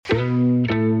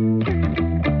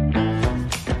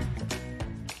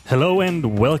Hello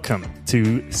and welcome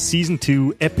to Season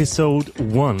 2, Episode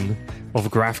 1 of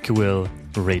GraphQL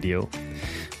Radio.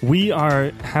 We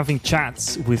are having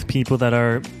chats with people that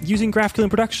are using GraphQL in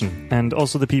production and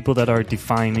also the people that are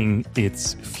defining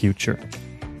its future.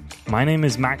 My name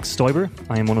is Max Stoiber.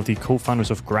 I am one of the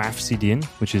co-founders of GraphCDN,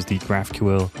 which is the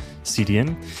GraphQL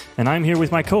CDN. And I'm here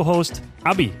with my co-host,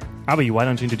 Abi. Abi, why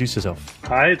don't you introduce yourself?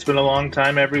 Hi, it's been a long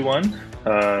time, everyone.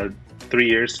 3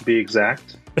 years to be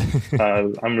exact.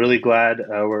 I'm really glad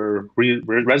we're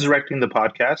resurrecting the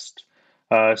podcast.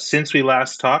 Since we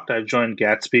last talked, I've joined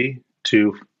Gatsby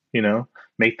to,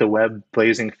 make the web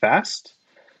blazing fast.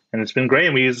 And it's been great.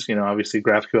 And we use, obviously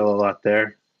GraphQL a lot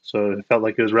there. So it felt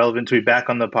like it was relevant to be back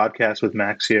on the podcast with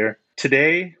Max here.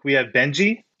 Today, we have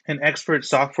Benji, an expert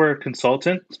software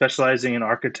consultant specializing in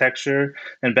architecture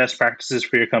and best practices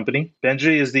for your company.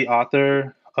 Benji is the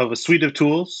author of a suite of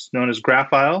tools known as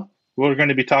GraphIL. We're going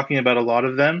to be talking about a lot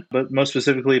of them, but most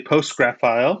specifically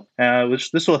PostGraphIL,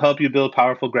 which this will help you build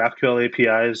powerful GraphQL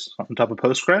APIs on top of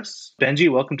Postgres.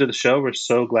 Benji, welcome to the show. We're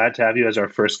so glad to have you as our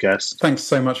first guest. Thanks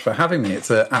so much for having me. It's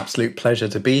an absolute pleasure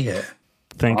to be here.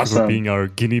 Thank you for being our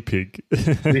guinea pig.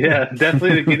 Yeah,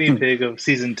 definitely the guinea pig of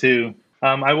Season 2.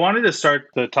 I wanted to start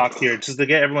the talk here just to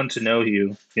get everyone to know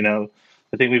you.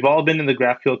 I think we've all been in the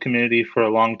GraphQL community for a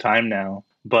long time now.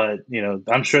 But,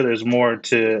 I'm sure there's more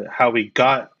to how we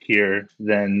got here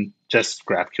than just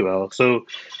GraphQL. So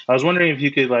I was wondering if you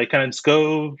could just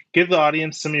go give the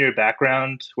audience some of your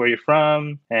background, where you're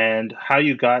from, and how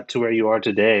you got to where you are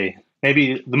today.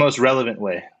 Maybe the most relevant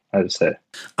way, I would say.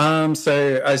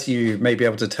 So as you may be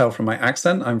able to tell from my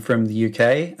accent, I'm from the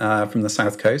UK, from the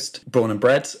South Coast, born and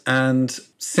bred. And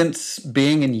since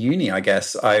being in uni, I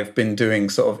guess, I've been doing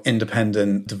sort of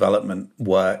independent development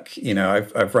work.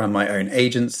 I've run my own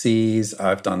agencies.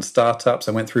 I've done startups.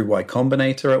 I went through Y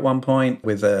Combinator at one point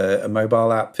with a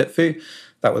mobile app, FitFu.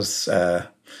 That was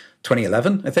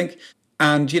 2011, I think.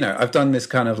 And, I've done this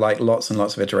kind of lots and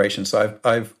lots of iterations. So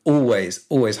I've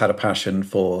always had a passion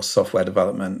for software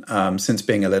development since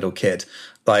being a little kid.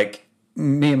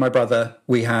 Me and my brother,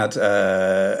 we had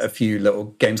a few little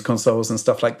games consoles and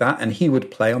stuff like that. And he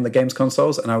would play on the games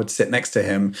consoles and I would sit next to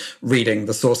him reading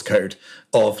the source code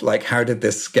of how did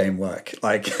this game work?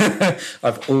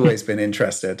 I've always been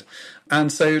interested. And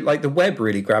so the web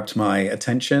really grabbed my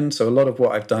attention. So a lot of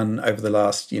what I've done over the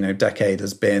last, decade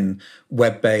has been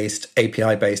web-based,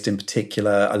 API-based in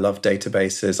particular. I love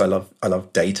databases. I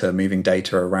love data, moving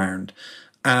data around.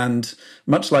 And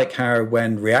much like how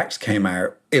when React came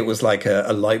out, it was like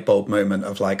a light bulb moment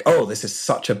of oh, this is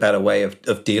such a better way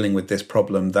of dealing with this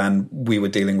problem than we were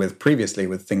dealing with previously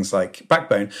with things like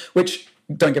Backbone, which,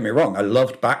 don't get me wrong, I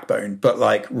loved Backbone, but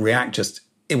React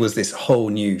it was this whole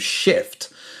new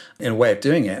shift in a way of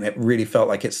doing it. And it really felt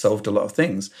like it solved a lot of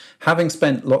things. Having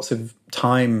spent lots of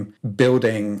time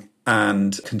building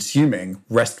and consuming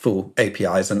RESTful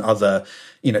APIs and other,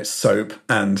 SOAP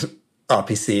and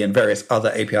RPC and various other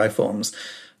API forms,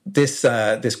 this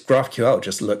GraphQL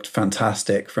just looked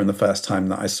fantastic from the first time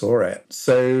that I saw it.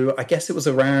 So I guess it was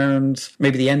around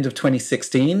maybe the end of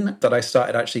 2016 that I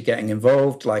started actually getting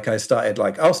involved. I started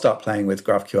I'll start playing with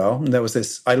GraphQL. And there was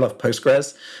this, I love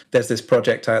Postgres. There's this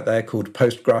project out there called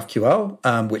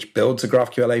PostGraphQL, which builds a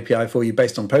GraphQL API for you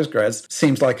based on Postgres.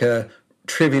 Seems like a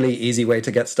trivially easy way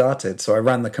to get started. So I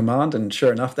ran the command and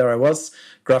sure enough, there I was,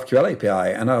 GraphQL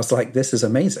API. And I was like, this is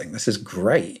amazing. This is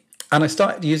great. And I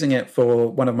started using it for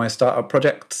one of my startup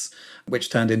projects, which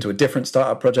turned into a different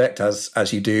startup project, as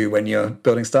you do when you're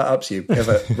building startups, you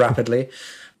pivot rapidly.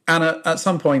 And at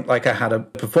some point, I had a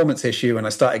performance issue and I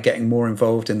started getting more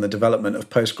involved in the development of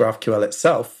PostGraphQL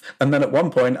itself. And then at one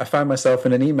point, I found myself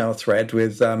in an email thread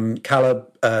with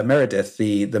Caleb Meredith,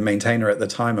 the maintainer at the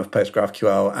time of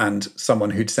PostGraphQL, and someone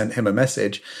who'd sent him a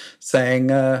message saying,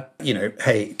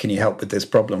 hey, can you help with this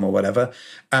problem or whatever?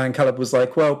 And Caleb was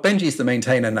like, well, Benji's the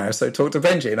maintainer now, so talk to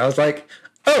Benji. And I was like,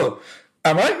 oh,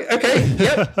 am I? Okay,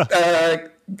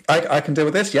 yep. I can deal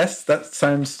with this. Yes, that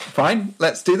sounds fine.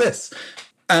 Let's do this.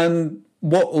 And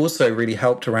what also really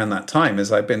helped around that time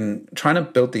is I've been trying to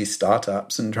build these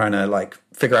startups and trying to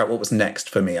figure out what was next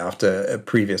for me after a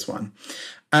previous one.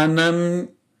 And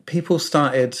people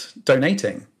started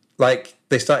donating.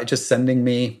 They started just sending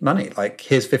me money.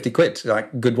 Here's 50 quid,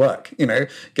 good work, go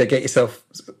get yourself,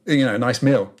 a nice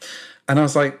meal. And I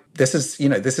was like, this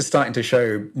is starting to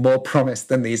show more promise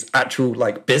than these actual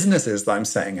businesses that I'm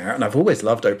setting out. And I've always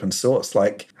loved open source.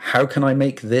 How can I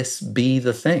make this be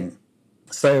the thing?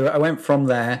 So I went from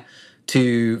there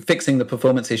to fixing the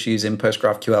performance issues in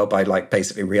PostGraphQL by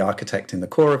basically re-architecting the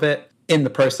core of it. in the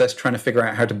process trying to figure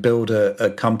out how to build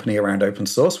a company around open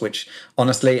source, which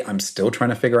honestly, I'm still trying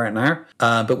to figure out now.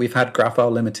 But we've had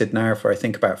GraphRL Limited now for, I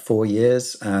think, about 4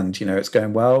 years, and, it's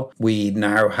going well. We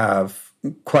now have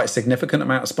quite a significant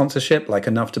amount of sponsorship, like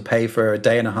enough to pay for a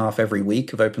day and a half every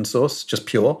week of open source, just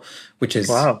pure, which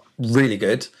is really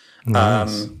good.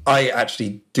 Nice. I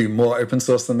actually do more open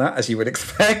source than that, as you would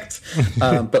expect.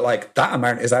 But like that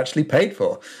amount is actually paid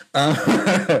for,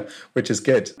 which is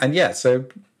good. And yeah, so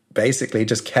basically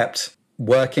just kept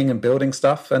working and building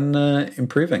stuff and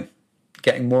improving,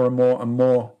 getting more and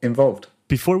more involved.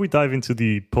 Before we dive into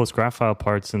the post-GraphRL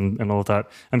parts and all of that,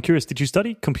 I'm curious, did you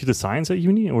study computer science at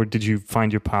uni, or did you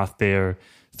find your path there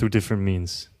through different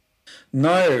means?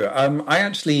 No, I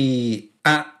actually,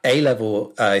 at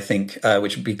A-level, I think,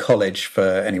 which would be college for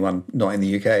anyone not in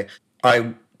the UK,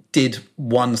 I did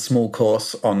one small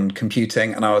course on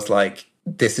computing, and I was like,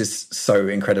 this is so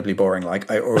incredibly boring. Like,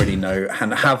 I already know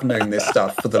and have known this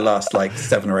stuff for the last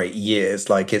 7 or 8 years.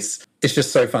 Like, it's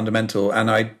just so fundamental, and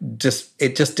it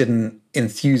just didn't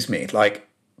enthuse me. Like,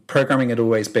 programming had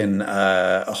always been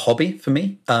a hobby for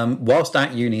me. Whilst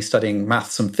at uni studying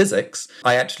maths and physics,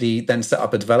 I actually then set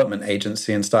up a development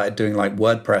agency and started doing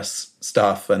WordPress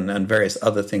stuff and various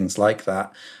other things like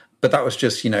that. But that was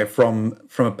just, from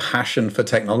a passion for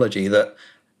technology that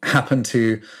happened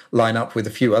to line up with a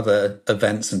few other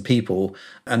events and people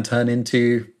and turn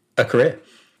into a career.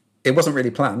 It wasn't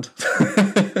really planned.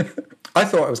 I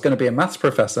thought I was going to be a maths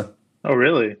professor. Oh,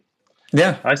 really?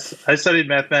 Yeah. I studied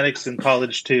mathematics in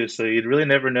college too, so you'd really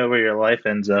never know where your life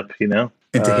ends up,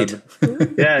 Indeed.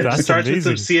 Yeah, it starts with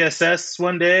some CSS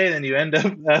one day and you end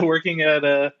up working at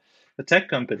a tech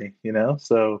company,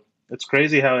 So it's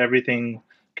crazy how everything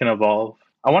can evolve.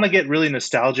 I want to get really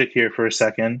nostalgic here for a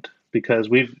second, because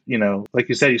we've, like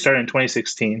you said, you started in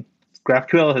 2016.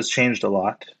 GraphQL has changed a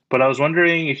lot. But I was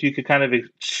wondering if you could kind of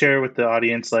share with the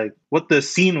audience, what the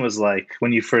scene was like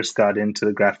when you first got into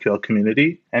the GraphQL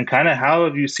community, and kind of how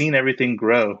have you seen everything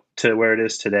grow to where it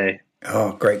is today?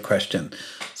 Oh, great question.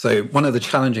 So one of the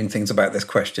challenging things about this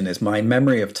question is my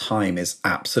memory of time is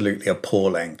absolutely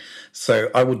appalling. So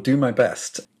I will do my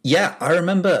best. Yeah, I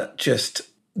remember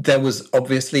there was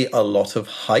obviously a lot of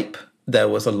hype. There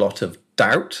was a lot of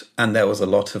doubt, and there was a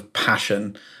lot of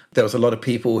passion. There was a lot of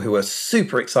people who were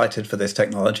super excited for this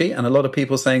technology, and a lot of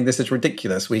people saying this is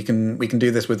ridiculous. We can do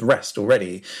this with REST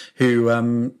already. Who,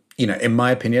 in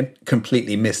my opinion,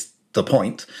 completely missed the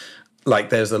point.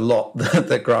 There's a lot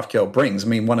that GraphQL brings. I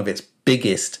mean, one of its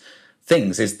biggest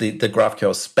things is the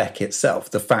GraphQL spec itself.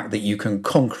 The fact that you can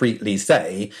concretely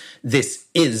say this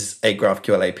is a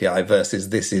GraphQL API versus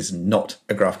this is not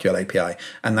a GraphQL API,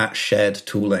 and that shared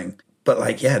tooling. But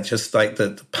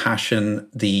the passion,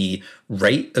 the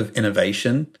rate of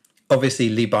innovation. Obviously,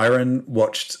 Lee Byron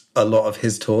watched a lot of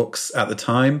his talks at the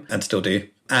time and still do.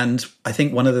 And I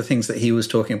think one of the things that he was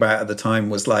talking about at the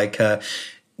time was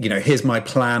here's my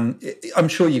plan. I'm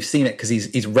sure you've seen it because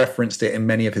he's referenced it in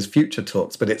many of his future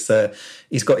talks, but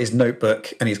he's got his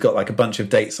notebook and he's got a bunch of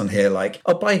dates on here,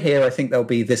 by here I think there'll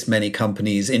be this many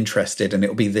companies interested and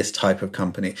it'll be this type of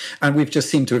company. And we've just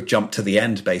seemed to have jumped to the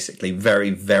end basically very,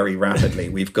 very rapidly.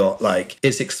 We've got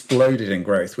it's exploded in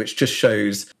growth, which just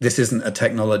shows this isn't a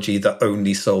technology that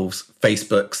only solves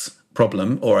Facebook's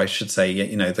problem, or I should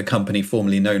say, the company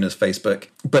formerly known as Facebook,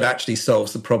 but actually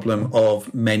solves the problem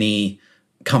of many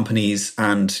companies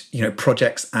and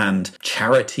projects and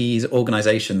charities,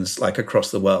 organizations across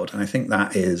the world. And I think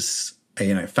that is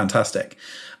fantastic.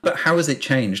 But how has it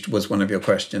changed was one of your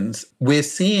questions. We're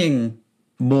seeing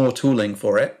more tooling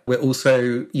for it. We're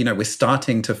also we're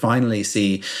starting to finally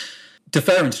see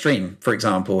Defer and Stream, for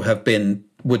example,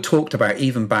 were talked about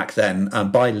even back then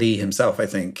by Lee himself, I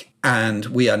think. And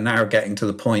we are now getting to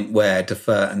the point where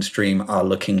Defer and Stream are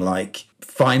looking like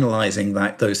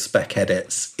finalizing those spec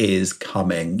edits is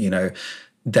coming.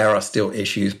 There are still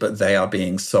issues, but they are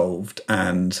being solved,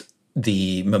 and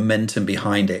the momentum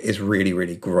behind it is really,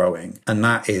 really growing. And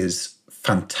that is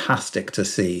fantastic to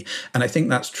see. And I think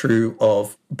that's true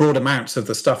of broad amounts of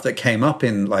the stuff that came up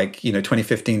in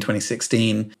 2015,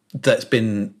 2016, that's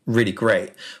been really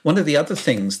great. One of the other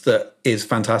things that is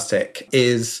fantastic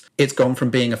is it's gone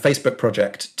from being a Facebook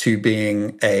project to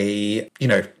being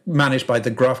managed by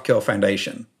the GraphQL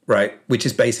Foundation, right? Which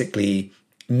is basically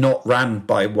not ran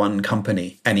by one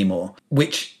company anymore,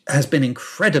 which has been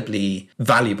incredibly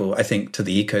valuable, I think, to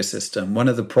the ecosystem. One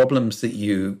of the problems that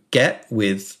you get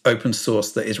with open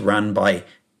source that is run by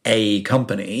a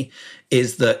company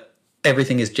is that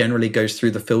everything is generally goes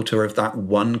through the filter of that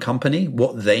one company,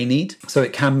 what they need. So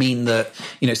it can mean that,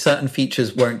 certain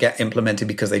features won't get implemented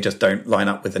because they just don't line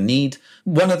up with the need.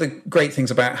 One of the great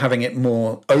things about having it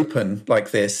more open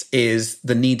like this is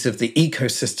the needs of the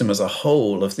ecosystem as a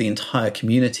whole, of the entire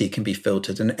community, can be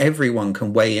filtered and everyone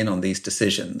can weigh in on these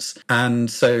decisions.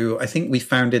 And so I think we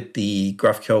founded the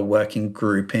GraphQL working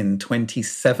group in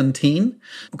 2017,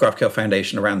 GraphQL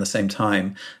Foundation around the same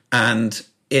time. And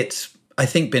it's, I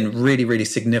think, been really, really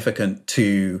significant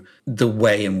to the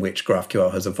way in which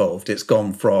GraphQL has evolved. It's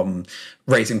gone from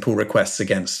raising pull requests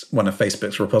against one of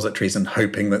Facebook's repositories and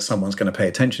hoping that someone's going to pay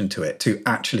attention to it, to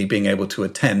actually being able to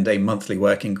attend a monthly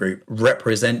working group,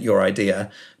 represent your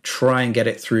idea, try and get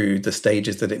it through the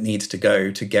stages that it needs to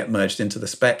go to get merged into the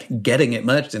spec, getting it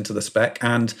merged into the spec,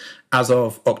 and as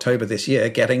of October this year,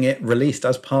 getting it released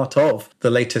as part of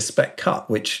the latest spec cut,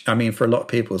 which, I mean, for a lot of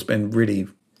people has been really,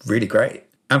 really great.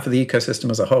 And for the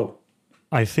ecosystem as a whole.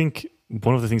 I think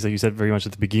one of the things that you said very much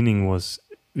at the beginning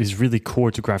is really core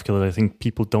to GraphQL that I think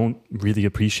people don't really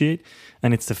appreciate.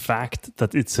 And it's the fact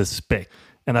that it's a spec.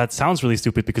 And that sounds really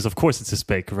stupid because, of course, it's a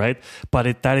spec, right?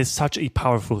 But that is such a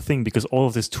powerful thing because all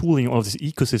of this tooling, all of this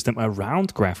ecosystem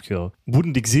around GraphQL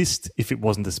wouldn't exist if it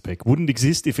wasn't a spec, wouldn't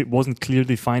exist if it wasn't clearly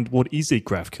defined what is a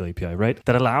GraphQL API, right?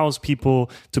 That allows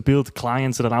people to build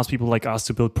clients, that allows people like us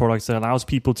to build products, that allows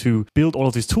people to build all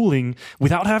of this tooling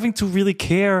without having to really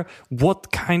care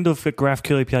what kind of a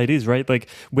GraphQL API it is, right? Like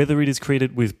whether it is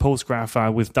created with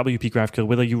PostGraph, with WP GraphQL,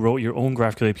 whether you wrote your own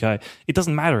GraphQL API, it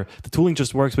doesn't matter. The tooling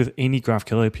just works with any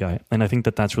GraphQL API. And I think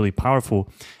that that's really powerful.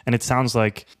 And it sounds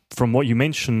like, from what you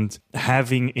mentioned,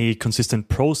 having a consistent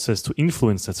process to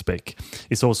influence that spec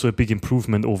is also a big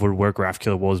improvement over where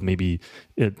GraphQL was maybe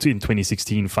in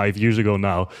 2016, 5 years ago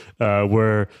now,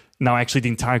 where now actually the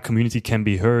entire community can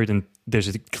be heard and there's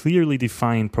a clearly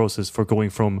defined process for going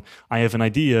from I have an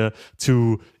idea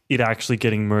to it actually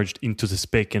getting merged into the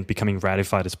spec and becoming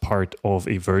ratified as part of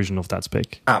a version of that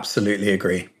spec. Absolutely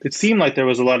agree. It seemed like there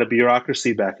was a lot of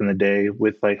bureaucracy back in the day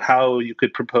with like how you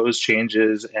could propose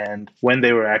changes and when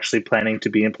they were actually planning to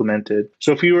be implemented.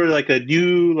 So if you were like a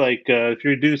new, if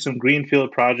you do some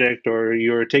greenfield project or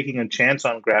you were taking a chance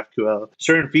on GraphQL,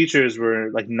 certain features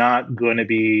were like not going to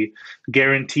be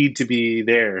guaranteed to be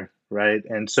there, right?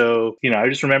 And so, I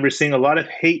just remember seeing a lot of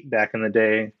hate back in the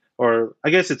day, or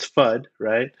I guess it's FUD,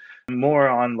 right? More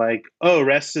on like, oh,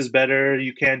 REST is better.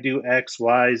 You can't do X,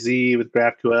 Y, Z with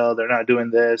GraphQL. They're not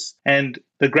doing this. And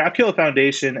the GraphQL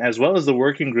Foundation, as well as the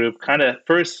working group, kind of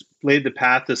first laid the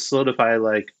path to solidify,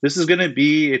 like, this is going to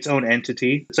be its own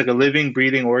entity. It's like a living,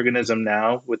 breathing organism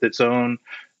now with its own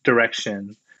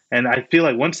direction. And I feel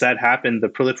like once that happened, the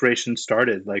proliferation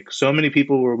started. Like so many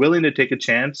people were willing to take a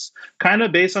chance, kind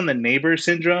of based on the neighbor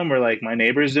syndrome where like my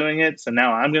neighbor's doing it, so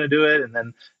now I'm going to do it. And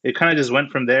then it kind of just went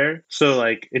from there. So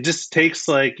like it just takes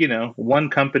like, one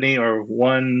company or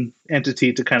one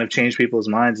entity to kind of change people's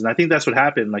minds. And I think that's what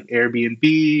happened. Like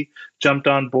Airbnb jumped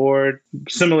on board.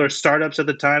 Similar startups at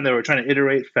the time that were trying to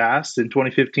iterate fast in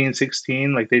 2015,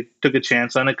 16, like they took a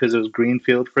chance on it because it was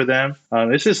greenfield for them.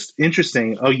 It's just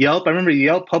interesting. Oh, Yelp. I remember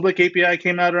Yelp Public API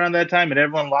came out around that time and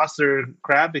everyone lost their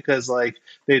crap because like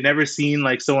they'd never seen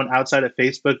like someone outside of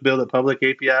Facebook build a public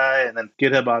API, and then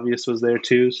GitHub Obvious was there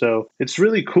too. So it's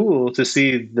really cool to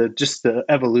see the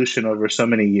evolution over so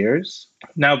many years.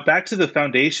 Now, back to the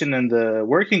foundation and the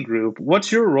working group,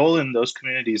 what's your role in those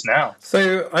communities now?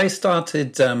 So I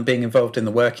started being involved in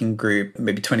the working group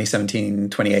maybe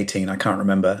 2017, 2018, I can't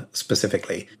remember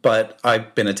specifically. But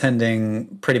I've been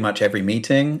attending pretty much every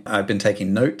meeting. I've been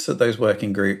taking notes at those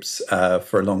working groups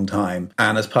for a long time.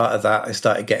 And as part of that, I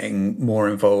started getting more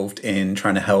involved in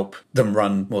trying to help them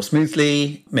run more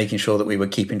smoothly, making sure that we were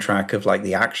keeping track of like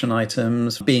the action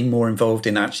items, being more involved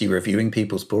in actually reviewing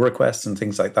people's pull requests and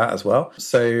things like that as well.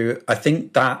 So I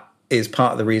think that is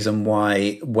part of the reason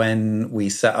why when we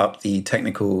set up the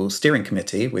technical steering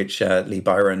committee, which Lee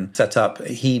Byron set up,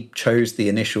 he chose the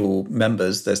initial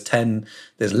members.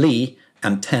 There's Lee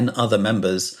and 10 other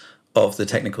members of the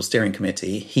technical steering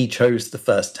committee. He chose the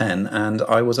first 10 and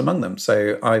I was among them.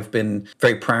 So I've been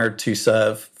very proud to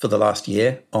serve for the last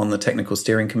year on the technical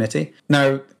steering committee.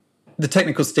 Now, the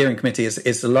technical steering committee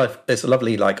is a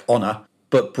lovely like honor,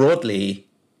 but broadly,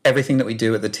 everything that we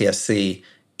do at the TSC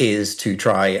is to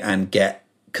try and get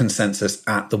consensus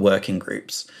at the working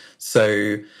groups.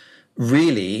 So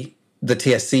really, the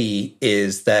TSC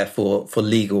is there for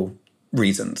legal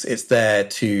reasons. It's there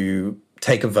to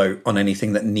take a vote on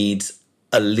anything that needs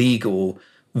a legal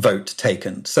vote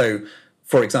taken. So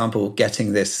for example,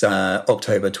 getting this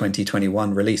October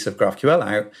 2021 release of GraphQL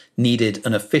out needed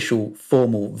an official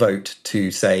formal vote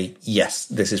to say, yes,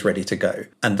 this is ready to go.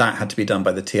 And that had to be done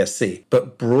by the TSC.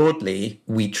 But broadly,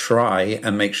 we try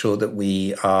and make sure that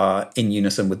we are in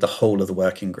unison with the whole of the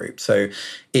working group. So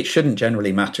it shouldn't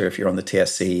generally matter if you're on the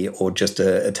TSC or just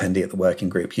an attendee at the working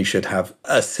group. You should have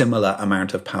a similar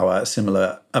amount of power, a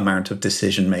similar amount of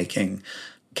decision-making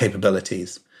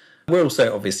capabilities. We're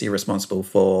also obviously responsible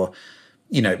for,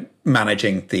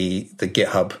 managing the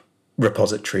GitHub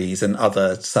repositories and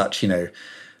other such,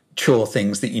 chore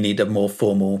things that you need a more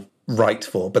formal right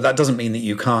for. But that doesn't mean that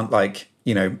you can't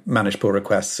manage pull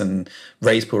requests and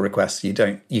raise pull requests. You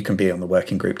can be on the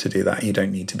working group to do that. You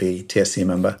don't need to be TSC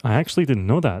member. I actually didn't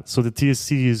know that. So the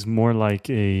TSC is more like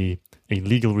a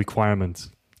legal requirement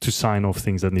to sign off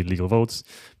things that need legal votes,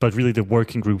 but really the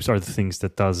working groups are the things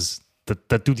that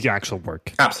do the actual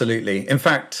work. Absolutely. In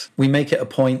fact, we make it a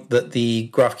point that the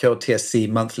GraphQL TSC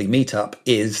monthly meetup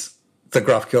is the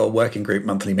GraphQL working group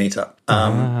monthly meetup.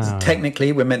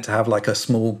 Technically, we're meant to have like a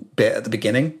small bit at the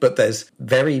beginning, but there's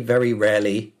very, very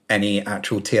rarely any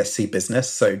actual TSC business.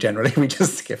 So generally we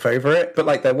just skip over it.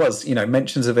 But there was,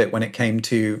 mentions of it when it came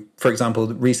to, for example,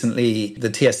 recently the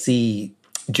TSC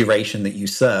duration that you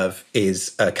serve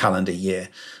is a calendar year.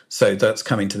 So that's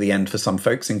coming to the end for some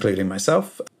folks, including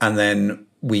myself. And then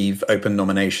we've opened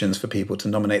nominations for people to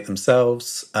nominate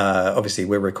themselves. Obviously,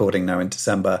 we're recording now in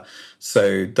December.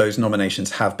 So those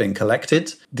nominations have been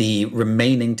collected. The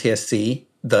remaining TSC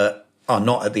that are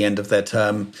not at the end of their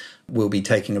term will be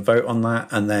taking a vote on that.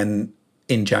 And then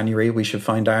in January, we should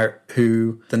find out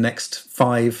who the next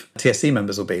 5 TSC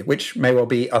members will be, which may well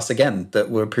be us again that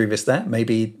were previous there,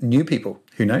 maybe new people.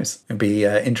 Who knows? It'd be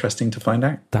interesting to find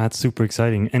out. That's super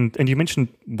exciting. And you mentioned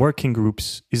working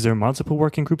groups. Is there multiple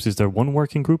working groups? Is there one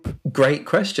working group? Great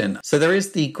question. So there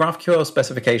is the GraphQL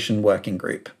specification working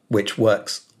group, which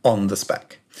works on the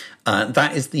spec.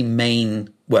 That is the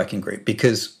main working group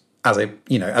because as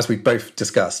we both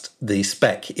discussed, the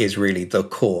spec is really the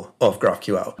core of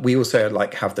GraphQL. We also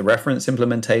have the reference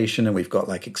implementation, and we've got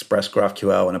Express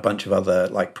GraphQL and a bunch of other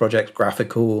projects,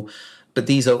 Graphical. But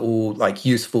these are all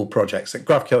useful projects.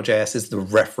 GraphQL.js is the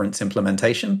reference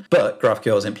implementation, but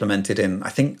GraphQL is implemented in, I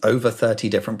think, over 30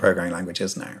 different programming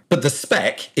languages now. But the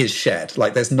spec is shared.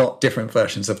 There's not different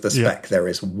versions of the spec. Yeah. There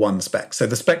is one spec. So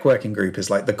the spec working group is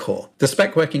the core. The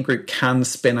spec working group can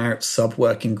spin out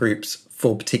sub-working groups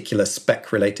for particular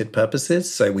spec-related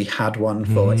purposes. So we had one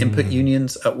for input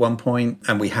unions at one point,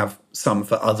 and we have some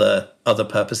for other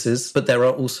purposes. But there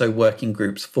are also working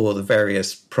groups for the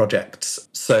various projects.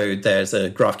 So there's a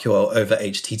GraphQL over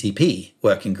HTTP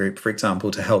working group, for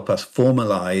example, to help us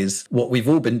formalize what we've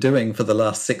all been doing for the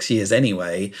last 6 years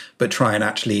anyway, but try and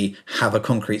actually have a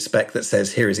concrete spec that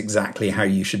says, here is exactly how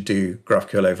you should do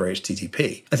GraphQL over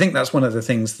HTTP. I think that's one of the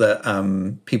things that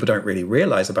people don't really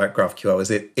realize about GraphQL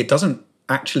is it doesn't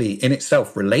actually in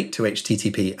itself relate to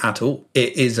HTTP at all.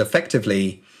 It is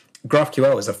effectively,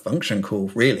 GraphQL is a function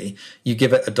call, really. You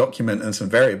give it a document and some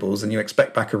variables and you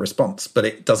expect back a response, but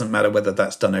it doesn't matter whether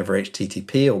that's done over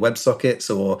HTTP or WebSockets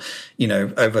or,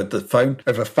 over the phone,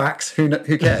 over fax, who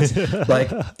cares?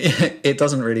 It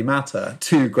doesn't really matter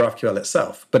to GraphQL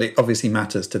itself, but it obviously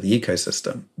matters to the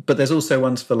ecosystem. But there's also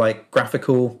ones for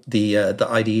Graphical, the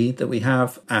IDE that we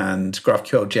have, and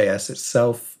GraphQL.js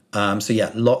itself.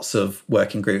 Lots of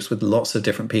working groups with lots of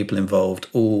different people involved,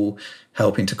 all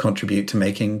helping to contribute to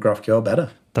making GraphQL better.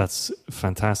 That's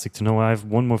fantastic to know. I have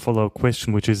one more follow-up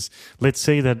question, which is, let's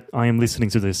say that I am listening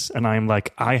to this and I'm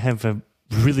I have a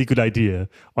really good idea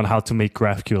on how to make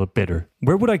GraphQL better.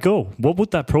 Where would I go? What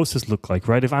would that process look like,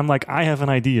 right? If I'm I have an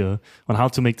idea on how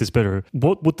to make this better,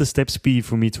 what would the steps be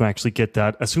for me to actually get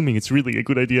that, assuming it's really a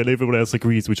good idea and everyone else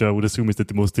agrees, which I would assume is the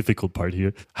most difficult part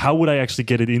here. How would I actually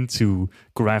get it into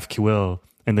GraphQL?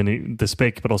 And then the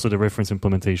spec, but also the reference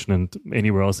implementation and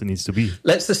anywhere else it needs to be.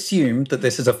 Let's assume that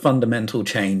this is a fundamental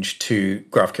change to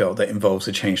GraphQL that involves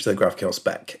a change to the GraphQL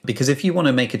spec. Because if you want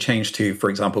to make a change to, for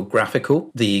example,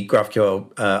 Graphical, the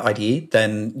GraphQL IDE,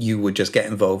 then you would just get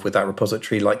involved with that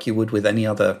repository like you would with any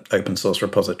other open source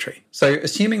repository. So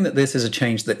assuming that this is a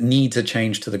change that needs a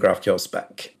change to the GraphQL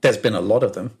spec, there's been a lot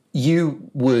of them. You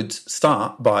would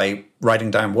start by writing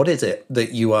down what is it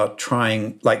that you are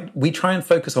trying, we try and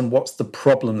focus on what's the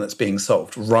problem that's being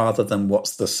solved rather than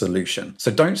what's the solution.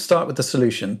 So don't start with the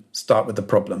solution, start with the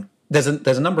problem. There's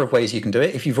a number of ways you can do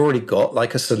it. If you've already got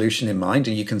a solution in mind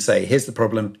and you can say, here's the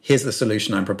problem, here's the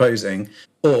solution I'm proposing,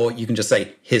 or you can just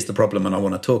say, here's the problem and I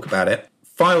want to talk about it.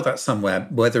 file that somewhere,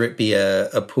 whether it be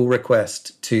a pull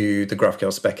request to the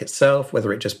GraphQL spec itself,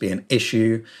 whether it just be an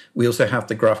issue. We also have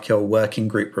the GraphQL working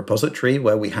group repository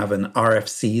where we have an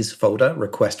RFCs folder,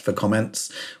 request for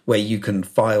comments, where you can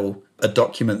file a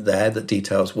document there that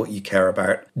details what you care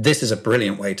about. This is a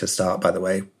brilliant way to start, by the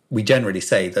way. We generally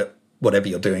say that whatever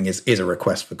you're doing is a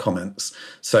request for comments.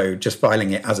 So just filing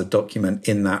it as a document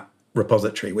in that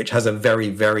repository, which has a very,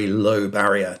 very low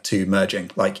barrier to merging.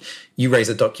 Like, you raise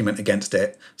a document against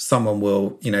it, someone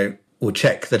will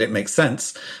check that it makes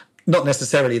sense. Not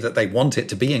necessarily that they want it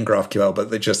to be in GraphQL, but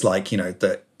they're just like,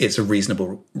 that it's a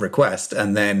reasonable request,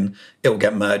 and then it will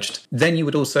get merged. Then you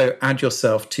would also add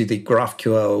yourself to the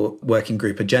GraphQL working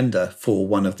group agenda for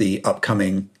one of the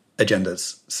upcoming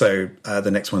agendas. So the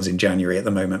next one's in January at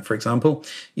the moment, for example.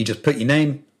 You just put your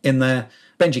name in there,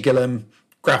 Benji Gillam,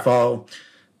 Graphol,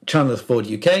 Chandler Ford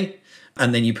UK,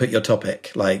 and then you put your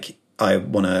topic, like I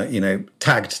want to,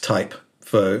 tagged type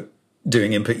for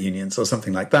doing input unions or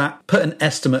something like that. Put an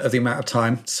estimate of the amount of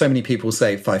time. So many people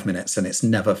say 5 minutes, and it's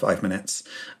never 5 minutes.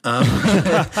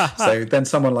 So then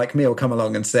someone like me will come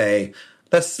along and say,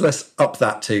 let's up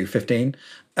that to 15.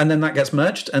 And then that gets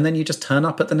merged, and then you just turn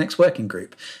up at the next working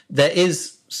group. There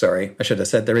is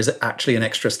actually an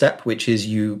extra step, which is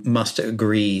you must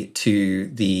agree to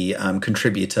the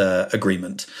contributor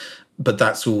agreement. But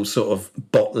that's all sort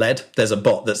of bot-led. There's a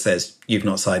bot that says, you've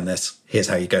not signed this. Here's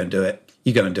how you go and do it.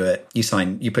 You go and do it. You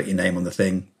sign, you put your name on the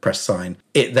thing, press sign.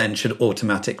 It then should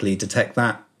automatically detect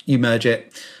that. You merge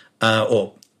it,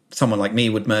 or someone like me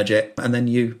would merge it. And then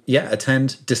you,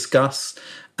 attend, discuss,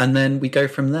 and then we go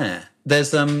from there.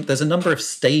 There's a number of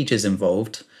stages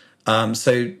involved.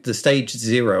 So the stage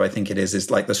 0, I think it is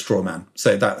like the straw man.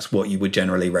 So that's what you would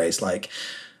generally raise. Like,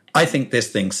 I think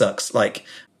this thing sucks. Like,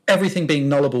 everything being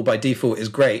nullable by default is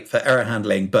great for error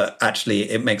handling, but actually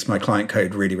it makes my client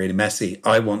code really, really messy.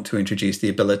 I want to introduce the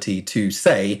ability to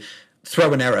say,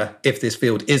 throw an error if this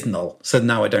field is null. So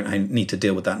now I don't need to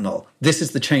deal with that null. This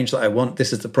is the change that I want.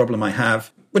 This is the problem I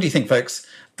have. What do you think, folks?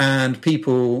 And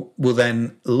people will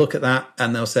then look at that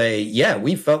and they'll say, yeah,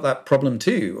 we felt that problem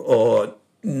too. Or,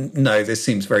 no, this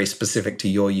seems very specific to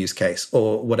your use case,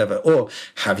 or whatever. Or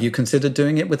have you considered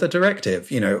doing it with a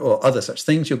directive, or other such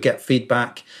things? You'll get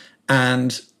feedback,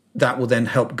 and that will then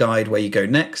help guide where you go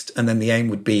next. And then the aim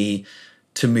would be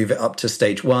to move it up to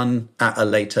stage 1 at a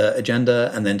later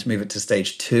agenda, and then to move it to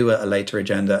stage 2 at a later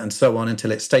agenda, and so on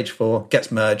until it's stage 4,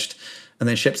 gets merged, and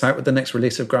then ships out with the next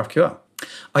release of GraphQL.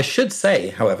 I should say,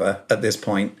 however, at this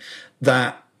point,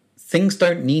 that things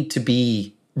don't need to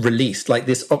be released. Like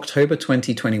this October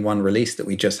 2021 release that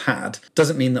we just had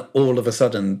doesn't mean that all of a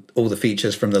sudden all the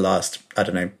features from the last,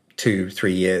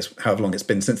 2-3 years, however long it's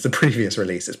been since the previous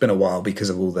release. It's been a while because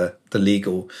of all the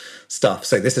legal stuff.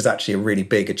 So this is actually a really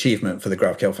big achievement for the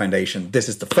GraphQL Foundation. This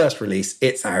is the first release.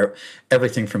 It's out.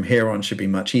 Everything from here on should be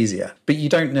much easier. But you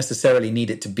don't necessarily need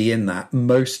it to be in that.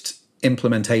 Most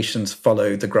implementations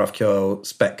follow the GraphQL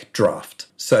spec draft.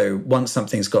 So once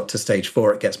something's got to stage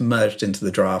 4, it gets merged into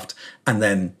the draft, and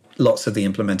then lots of the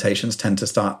implementations tend to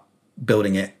start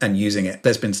building it and using it.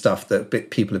 There's been stuff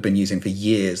that people have been using for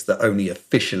years that only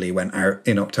officially went out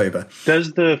in October.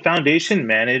 Does the foundation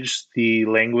manage the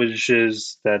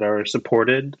languages that are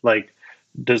supported? Like,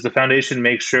 does the foundation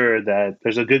make sure that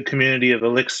there's a good community of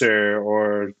Elixir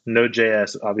or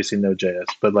Node.js? Obviously Node.js,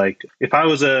 but like, if I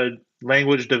was a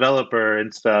language developer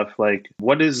and stuff, like,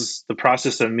 what is the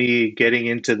process of me getting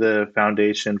into the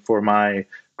foundation for my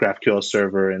GraphQL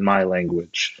server in my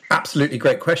language? Absolutely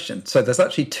great question. So there's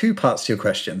actually 2 parts to your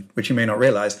question, which you may not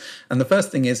realize. And the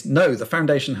first thing is, no, the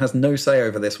foundation has no say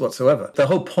over this whatsoever. The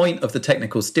whole point of the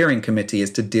technical steering committee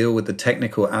is to deal with the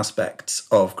technical aspects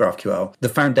of GraphQL. The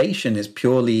foundation is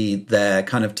purely there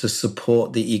kind of to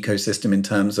support the ecosystem in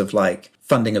terms of like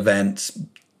funding events,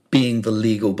 being the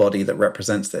legal body that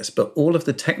represents this. But all of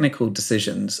the technical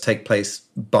decisions take place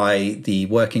by the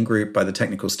working group, by the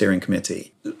technical steering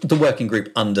committee, the working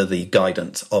group under the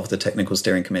guidance of the technical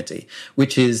steering committee,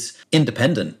 which is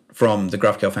independent from the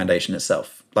GraphQL Foundation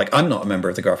itself. Like, I'm not a member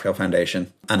of the GraphQL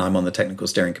Foundation, and I'm on the technical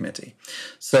steering committee.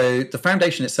 So the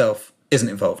foundation itself isn't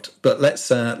involved. But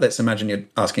let's imagine you're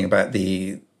asking about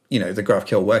the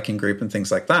GraphQL working group and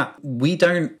things like that. We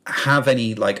don't have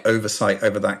any like oversight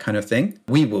over that kind of thing.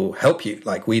 We will help you.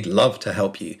 Like, we'd love to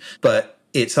help you, but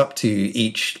it's up to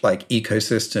each like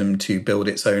ecosystem to build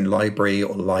its own library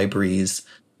or libraries.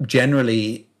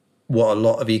 Generally, what a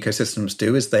lot of ecosystems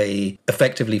do is they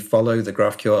effectively follow the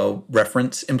GraphQL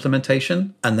reference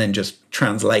implementation and then just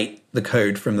translate the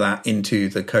code from that into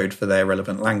the code for their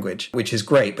relevant language, which is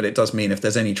great. But it does mean if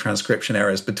there's any transcription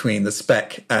errors between the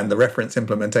spec and the reference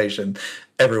implementation,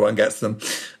 everyone gets them,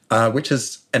 which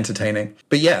is entertaining.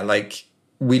 But yeah, like,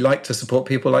 we like to support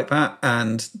people like that,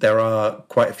 and there are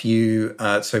quite a few.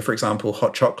 So, for example,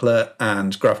 Hot Chocolate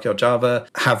and GraphQL Java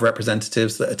have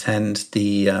representatives that attend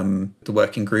the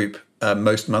working group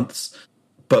most months.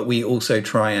 But we also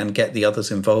try and get the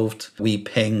others involved. We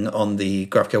ping on the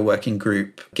GraphQL working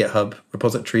group GitHub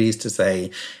repositories to say,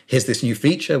 here's this new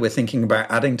feature we're thinking about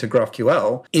adding to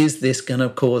GraphQL. Is this going to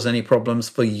cause any problems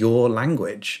for your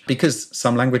language? Because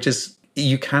some languages,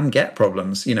 you can get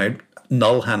problems,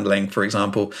 null handling, for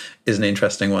example, is an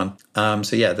interesting one.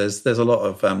 So yeah, there's a lot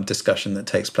of discussion that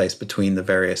takes place between the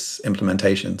various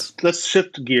implementations. Let's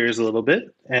shift gears a little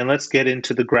bit and let's get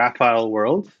into the GraphIL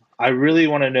world. I really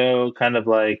want to know kind of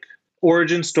like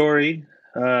origin story.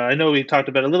 I know we talked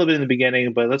about it a little bit in the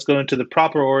beginning, but let's go into the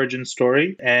proper origin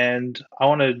story. And I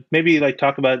want to maybe like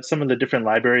talk about some of the different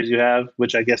libraries you have,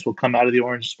 which I guess will come out of the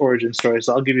origin story.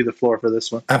 So I'll give you the floor for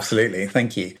this one. Absolutely.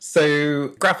 Thank you. So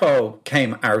GraphIL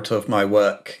came out of my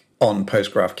work on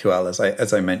PostgreSQL,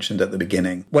 as I mentioned at the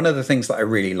beginning. One of the things that I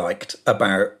really liked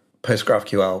about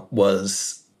PostgreSQL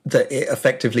was that it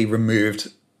effectively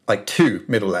removed like two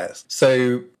middle layers.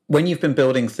 So when you've been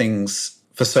building things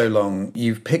for so long,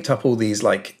 you've picked up all these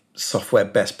like software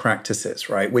best practices,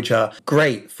 right? Which are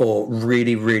great for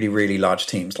really, really, really large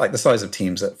teams, like the size of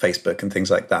teams at Facebook and things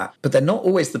like that. But they're not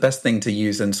always the best thing to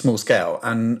use in small scale.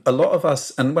 And a lot of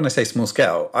us, and when I say small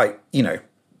scale,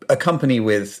 a company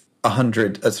with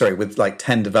with like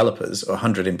 10 developers or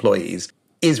 100 employees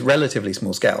is relatively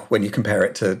small scale when you compare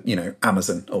it to,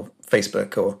 Amazon or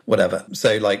Facebook or whatever.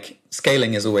 So like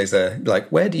scaling is always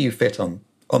where do you fit on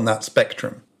that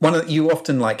spectrum? You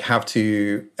often like have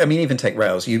to, even take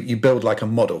Rails, you build like a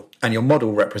model, and your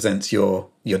model represents your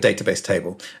database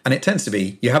table. And it tends to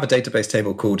be, you have a database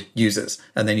table called users,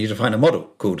 and then you define a model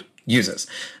called users.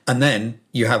 And then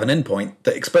you have an endpoint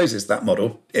that exposes that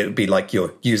model. It would be like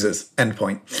your users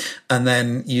endpoint. And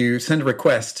then you send a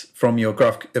request from your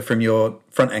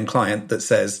front end client that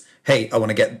says, hey, I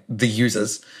want to get the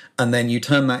users. And then you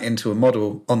turn that into a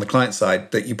model on the client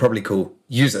side that you probably call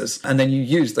users. And then you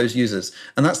use those users.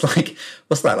 And that's like,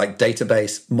 what's that? Like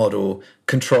database, model,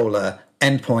 controller,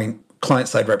 endpoint,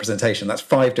 client-side representation. That's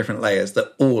 5 different layers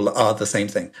that all are the same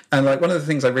thing. And like one of the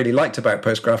things I really liked about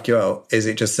PostgreSQL is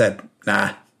it just said,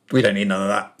 nah, we don't need none of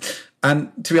that.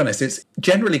 And to be honest, it's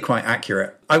generally quite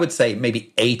accurate. I would say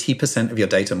maybe 80% of your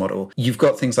data model, you've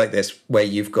got things like this where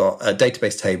you've got a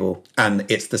database table and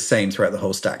it's the same throughout the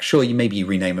whole stack. Sure, maybe you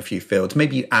rename a few fields,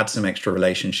 maybe you add some extra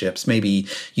relationships, maybe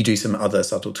you do some other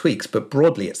subtle tweaks, but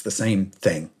broadly it's the same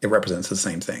thing. It represents the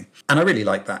same thing. And I really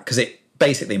like that because it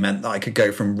basically meant that I could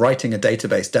go from writing a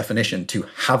database definition to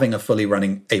having a fully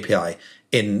running API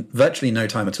in virtually no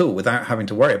time at all without having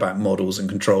to worry about models and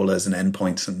controllers and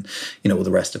endpoints and, all the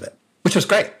rest of it. Which was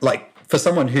great. Like for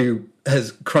someone who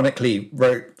has chronically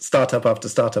wrote startup after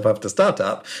startup after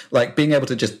startup, like being able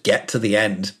to just get to the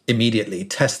end immediately,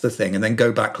 test the thing, and then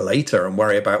go back later and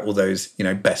worry about all those,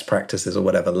 best practices or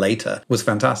whatever later was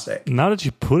fantastic. Now that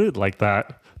you put it like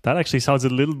that actually sounds a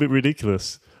little bit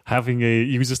ridiculous. Having a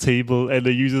users table and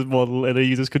a users model and a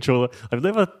users controller. I've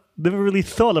never really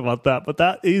thought about that, but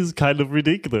that is kind of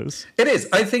ridiculous. It is.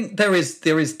 I think there is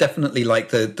definitely like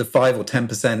the 5 or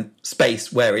 10%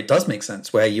 space where it does make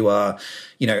sense, where you are,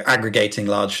 aggregating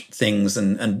large things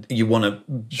and you want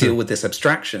to deal with this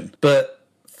abstraction. But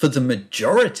for the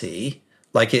majority,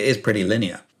 like it is pretty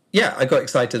linear. Yeah, I got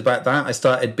excited about that. I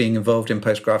started being involved in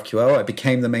PostgreSQL. I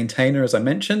became the maintainer, as I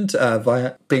mentioned,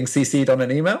 via being CC'd on an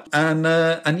email. And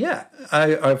yeah,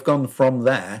 I've gone from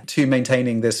there to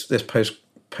maintaining this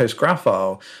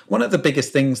PostgreSQL. One of the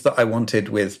biggest things that I wanted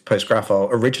with PostgreSQL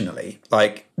originally,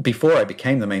 like before I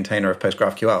became the maintainer of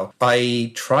PostgreSQL,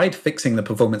 I tried fixing the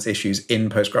performance issues in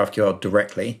PostgreSQL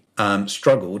directly,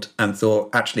 struggled, and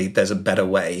thought, actually, there's a better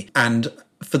way. And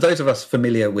for those of us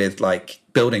familiar with like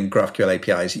building GraphQL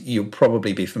APIs, you'll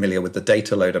probably be familiar with the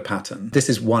data loader pattern. This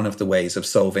is one of the ways of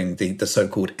solving the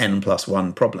so-called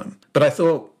N+1 problem. But I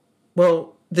thought,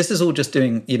 well, this is all just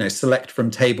doing, select from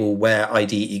table where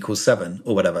ID equals 7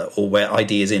 or whatever, or where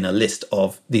ID is in a list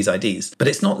of these IDs. But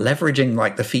it's not leveraging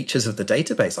like the features of the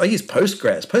database. I use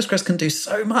Postgres. Postgres can do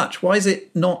so much. Why is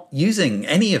it not using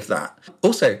any of that?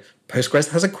 Also,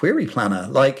 Postgres has a query planner.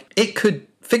 Like it could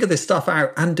figure this stuff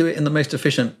out and do it in the most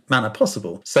efficient manner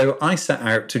possible. So I set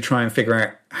out to try and figure out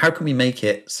how can we make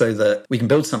it so that we can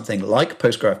build something like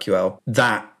PostgreSQL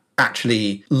that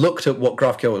actually looked at what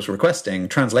GraphQL was requesting,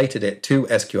 translated it to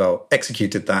SQL,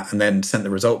 executed that, and then sent the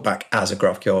result back as a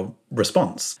GraphQL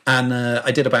response. And I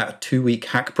did about a 2-week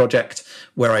hack project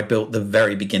where I built the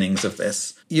very beginnings of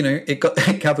this.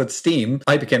 It gathered steam.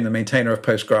 I became the maintainer of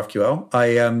PostgreSQL.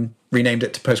 I renamed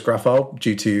it to PostGraphQL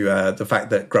due to the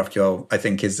fact that GraphQL, I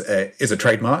think, is a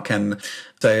trademark. And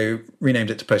so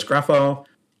renamed it to PostGraphQL.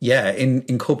 Yeah,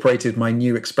 incorporated my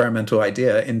new experimental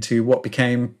idea into what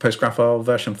became PostgreSQL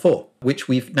version 4, which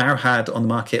we've now had on the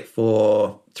market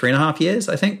for 3.5 years,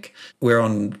 I think. We're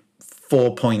on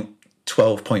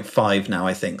 4.12.5 now,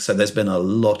 I think. So there's been a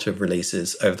lot of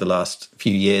releases over the last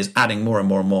few years, adding more and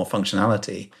more and more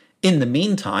functionality. In the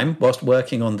meantime, whilst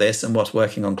working on this and whilst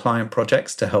working on client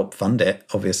projects to help fund it,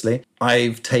 obviously,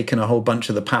 I've taken a whole bunch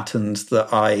of the patterns that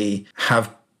I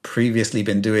have previously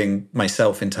been doing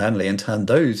myself internally and turned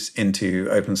those into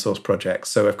open source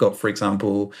projects. So I've got, for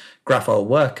example, GraphQL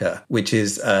Worker, which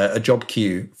is a job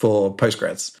queue for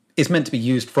Postgres. It's meant to be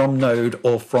used from Node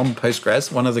or from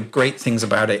Postgres. One of the great things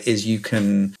about it is you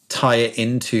can tie it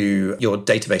into your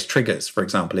database triggers. For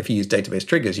example, if you use database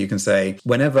triggers, you can say,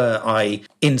 whenever I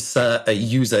insert a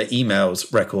user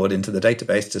emails record into the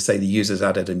database to say the user's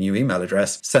added a new email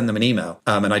address, send them an email.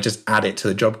 And I just add it to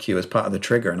the job queue as part of the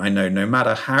trigger. And I know no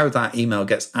matter how that email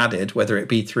gets added, whether it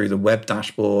be through the web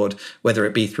dashboard, whether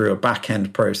it be through a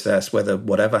back-end process,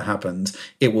 whatever happens,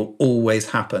 it will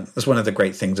always happen. That's one of the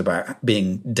great things about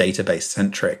being database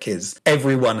centric is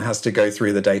everyone has to go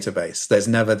through the database. There's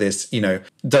never this,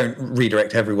 don't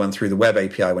redirect everyone through the web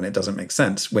API when it doesn't make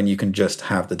sense, when you can just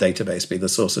have the database be the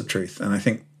source of truth. And I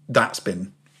think that's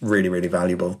been really, really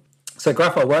valuable. So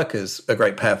GraphQL Worker's a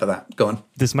great pair for that. Go on.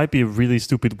 This might be a really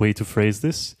stupid way to phrase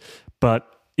this, but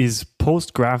is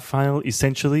PostGraphQL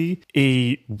essentially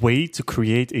a way to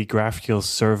create a GraphQL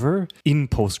server in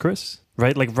Postgres?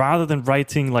 Right? Like rather than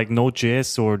writing like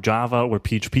Node.js or Java or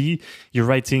PHP, you're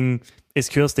writing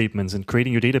SQL statements and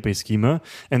creating your database schema,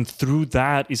 and through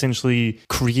that, essentially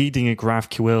creating a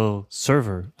GraphQL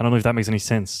server. I don't know if that makes any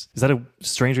sense. Is that a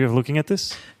strange way of looking at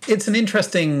this? It's an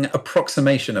interesting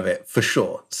approximation of it, for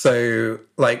sure. So,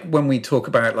 like, when we talk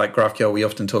about, like, GraphQL, we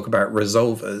often talk about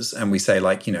resolvers, and we say,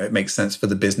 like, it makes sense for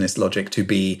the business logic to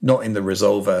be not in the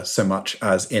resolver so much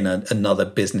as in another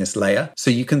business layer.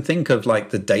 So you can think of,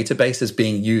 like, the database as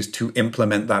being used to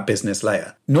implement that business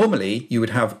layer. Normally, you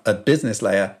would have a business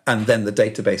layer and then the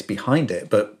database behind it.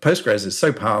 But Postgres is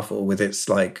so powerful with its,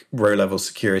 like, row-level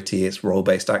security, its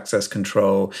role-based access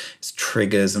control, its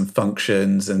triggers and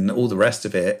functions and all the rest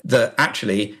of it, that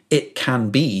actually it can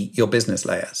be your business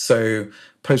layer. So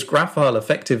PostGraphQL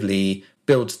effectively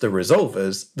builds the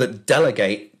resolvers that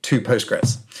delegate to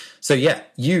Postgres. So yeah,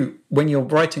 when you're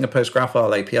writing a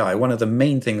PostGraphQL API, one of the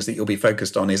main things that you'll be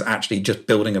focused on is actually just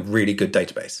building a really good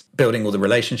database, building all the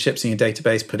relationships in your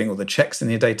database, putting all the checks in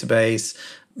your database,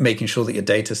 making sure that your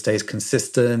data stays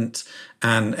consistent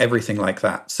and everything like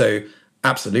that. So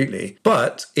absolutely.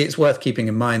 But it's worth keeping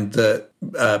in mind that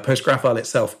PostGraphQL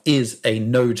itself is a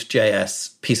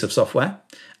Node.js piece of software,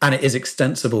 and it is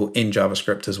extensible in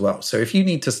JavaScript as well. So if you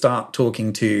need to start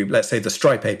talking to, let's say, the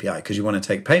Stripe API because you want to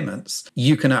take payments,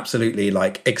 you can absolutely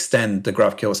like extend the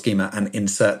GraphQL schema and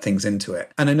insert things into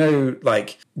it. And I know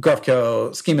like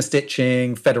GraphQL schema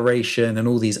stitching, federation, and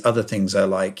all these other things are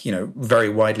like, very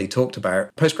widely talked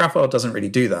about. PostGraphQL doesn't really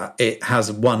do that. It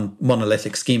has one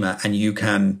monolithic schema and you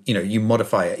can, you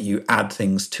modify it, you add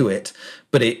things to it,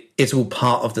 but it's all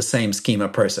part of the same schema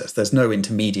process. There's no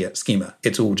intermediate schema.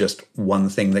 It's all just one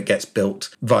thing that gets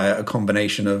built via a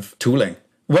combination of tooling.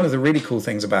 One of the really cool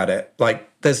things about it, like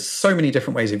there's so many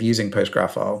different ways of using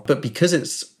PostGraphQL, but because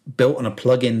it's built on a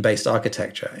plugin-based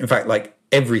architecture, in fact, like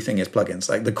everything is plugins.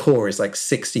 Like the core is like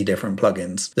 60 different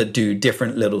plugins that do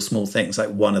different little small things. Like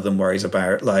one of them worries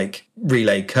about like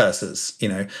relay cursors,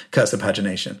 cursor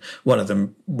pagination. One of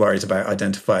them worries about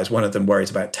identifiers. One of them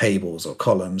worries about tables or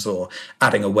columns or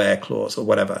adding a where clause or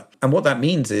whatever. And what that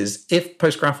means is if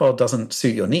PostGraphQL doesn't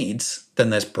suit your needs,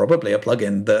 then there's probably a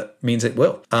plugin that means it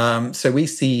will. So we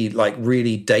see like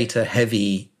really data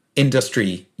heavy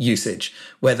industry usage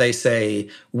where they say,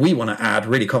 we want to add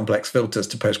really complex filters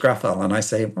to PostGraphQL. And I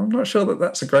say, I'm not sure that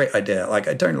that's a great idea. Like,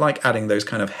 I don't like adding those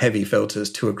kind of heavy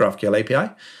filters to a GraphQL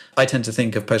API. I tend to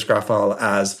think of PostGraphQL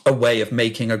as a way of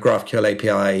making a GraphQL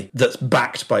API that's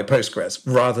backed by Postgres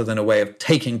rather than a way of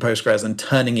taking Postgres and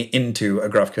turning it into a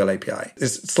GraphQL API.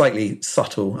 It's slightly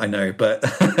subtle, I know, but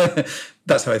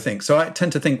That's how I think. So I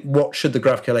tend to think, what should the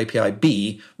GraphQL API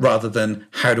be, rather than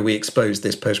how do we expose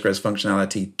this Postgres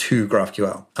functionality to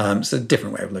GraphQL? So a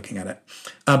different way of looking at it.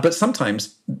 But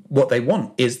sometimes what they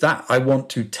want is that I want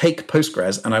to take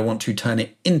Postgres and I want to turn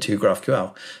it into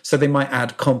GraphQL. So they might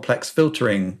add complex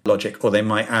filtering logic, or they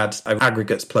might add an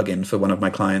aggregates plugin for one of my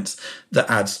clients that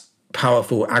adds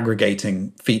powerful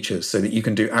aggregating features so that you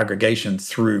can do aggregation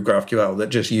through GraphQL that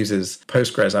just uses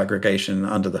Postgres aggregation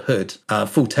under the hood,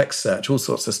 full text search, all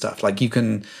sorts of stuff. Like, you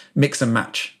can mix and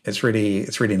match. It's really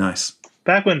nice.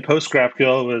 Back when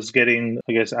PostgreSQL was getting,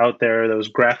 I guess, out there was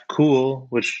GraphQL,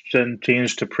 which then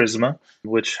changed to Prisma,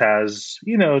 which has,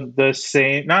 the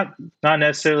same, not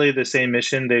necessarily the same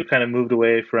mission. They've kind of moved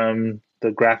away from the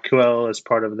GraphQL as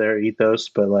part of their ethos,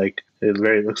 but it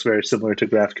looks very similar to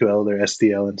GraphQL, their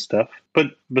SDL and stuff. But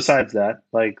besides that,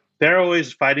 they're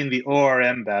always fighting the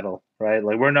ORM battle, right?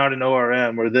 We're not an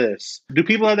ORM, we're this. Do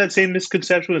people have that same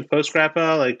misconception with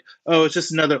PostgreSQL? It's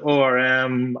just another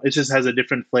ORM. It just has a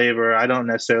different flavor. I don't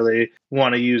necessarily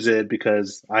want to use it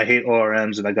because I hate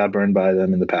ORMs and I got burned by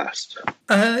them in the past.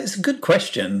 It's a good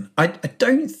question. I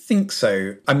don't think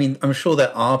so. I mean, I'm sure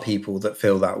there are people that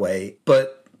feel that way,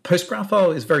 but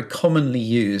PostgreSQL is very commonly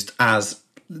used as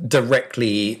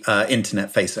directly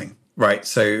internet facing. Right.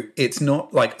 So it's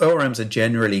not like ORMs are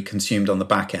generally consumed on the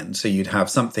back end. So you'd have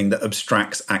something that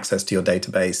abstracts access to your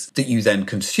database that you then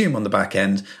consume on the back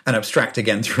end and abstract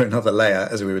again through another layer,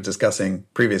 as we were discussing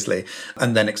previously,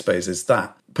 and then exposes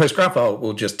that. PostgreSQL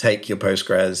will just take your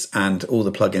Postgres and all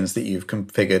the plugins that you've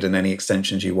configured and any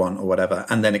extensions you want or whatever,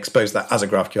 and then expose that as a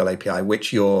GraphQL API,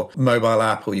 which your mobile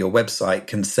app or your website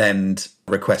can send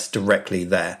requests directly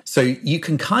there. So you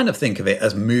can kind of think of it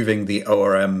as moving the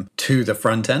ORM to the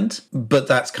front end, but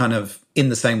that's kind of in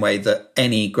the same way that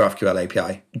any GraphQL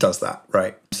API does that,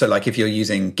 right? So if you're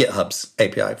using GitHub's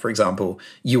API, for example,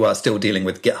 you are still dealing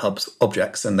with GitHub's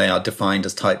objects and they are defined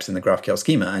as types in the GraphQL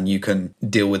schema and you can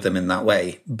deal with them in that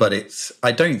way. But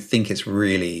I don't think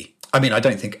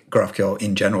GraphQL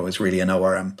in general is really an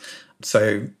ORM.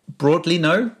 So broadly,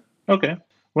 no. Okay.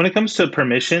 When it comes to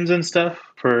permissions and stuff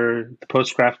for the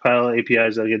PostgreSQL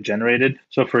APIs that get generated,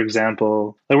 so for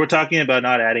example, we're talking about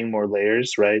not adding more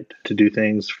layers, right, to do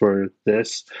things for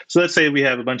this. So let's say we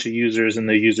have a bunch of users in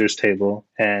the users table,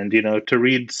 and to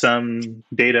read some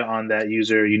data on that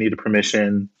user, you need a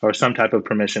permission or some type of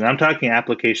permission. I'm talking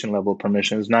application level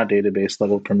permissions, not database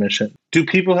level permission. Do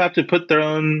people have to put their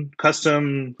own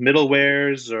custom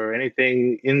middlewares or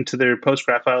anything into their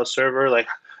PostgreSQL server?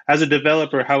 As a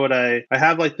developer, how would I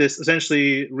have this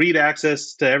essentially read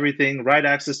access to everything, write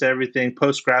access to everything,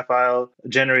 PostgreSQL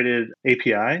generated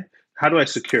API? How do I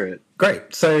secure it?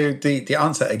 Great. So the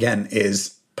answer again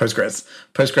is Postgres.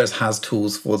 Postgres has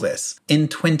tools for this. In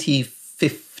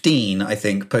 2015, I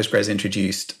think Postgres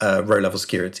introduced row-level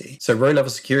security. So row-level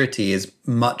security is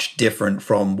much different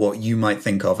from what you might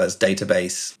think of as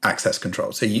database access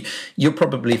control. So you're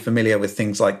probably familiar with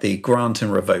things like the grant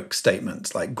and revoke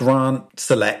statements, like grant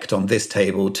select on this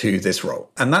table to this role.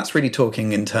 And that's really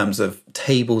talking in terms of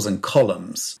tables and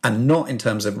columns and not in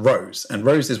terms of rows. And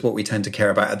rows is what we tend to care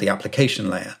about at the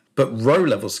application layer. But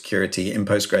row-level security in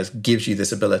Postgres gives you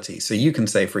this ability. So you can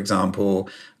say, for example,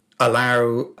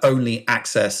 allow only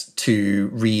access to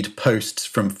read posts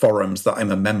from forums that I'm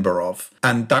a member of.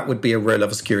 And that would be a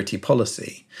row-level security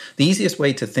policy. The easiest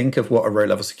way to think of what a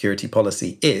row-level security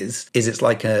policy is it's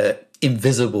like a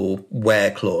invisible where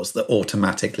clause that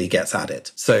automatically gets added.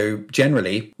 So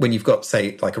generally, when you've got,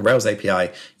 say, a Rails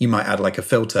API, you might add a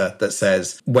filter that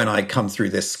says, when I come through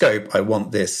this scope, I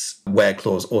want this where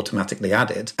clause automatically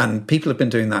added. And people have been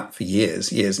doing that for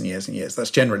years and years and years. That's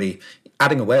generally,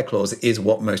 adding a where clause is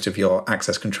what most of your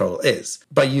access control is.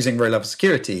 By using row-level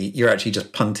security, you're actually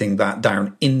just punting that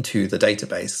down into the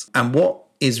database. And what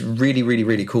is really, really,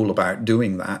 really cool about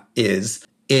doing that is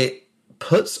it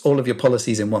puts all of your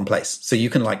policies in one place. So you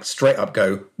can straight up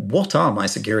go, what are my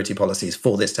security policies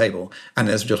for this table? And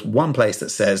there's just one place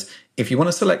that says, if you want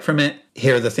to select from it,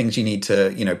 here are the things you need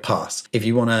to, pass. If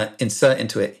you want to insert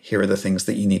into it, here are the things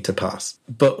that you need to pass.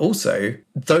 But also,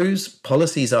 those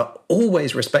policies are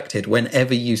always respected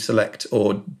whenever you select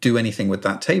or do anything with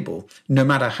that table, no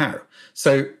matter how.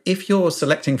 So if you're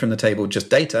selecting from the table just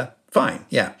data, fine,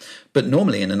 yeah. But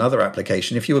normally in another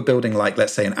application, if you were building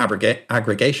let's say an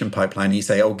aggregation pipeline, and you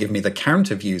say, oh, give me the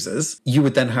count of users, you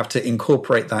would then have to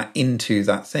incorporate that into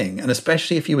that thing. And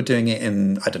especially if you were doing it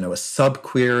in, a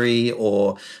subquery,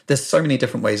 or there's so many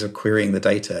different ways of querying the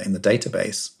data in the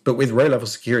database. But with row-level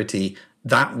security,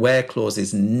 that where clause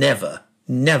is never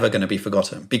never going to be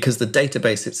forgotten because the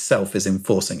database itself is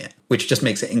enforcing it, which just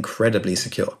makes it incredibly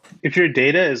secure. If your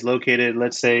data is located,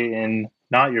 let's say, in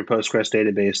not your Postgres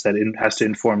database that has to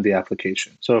inform the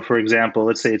application. So for example,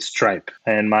 let's say it's Stripe,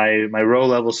 and my row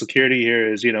level security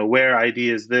here is, where ID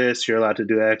is this, you're allowed to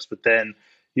do X, but then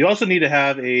you also need to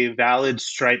have a valid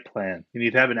Stripe plan. You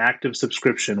need to have an active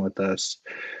subscription with us.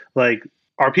 Like,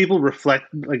 are people I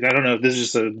don't know if this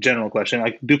is just a general question.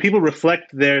 Like, do people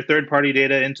reflect their third-party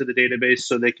data into the database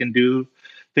so they can do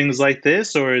things like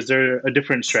this, or is there a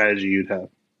different strategy you'd have?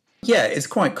 Yeah, it's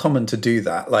quite common to do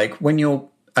that. Like when you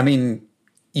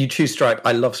choose Stripe.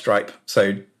 I love Stripe,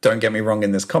 so don't get me wrong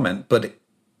in this comment, but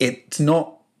it's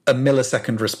not a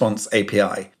millisecond response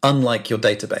API, unlike your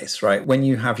database, right? When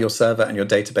you have your server and your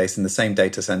database in the same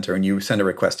data center and you send a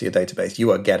request to your database, you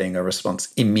are getting a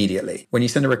response immediately. When you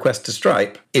send a request to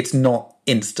Stripe, it's not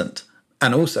instant.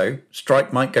 And also,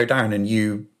 Stripe might go down and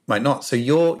you might not. So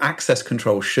your access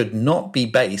control should not be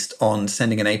based on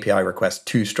sending an API request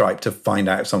to Stripe to find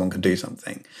out if someone can do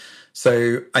something.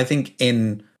 So I think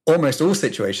in almost all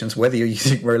situations, whether you're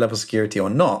using row-level security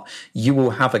or not, you will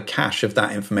have a cache of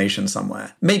that information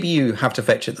somewhere. Maybe you have to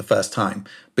fetch it the first time,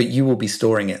 but you will be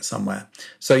storing it somewhere.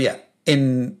 So yeah,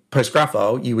 in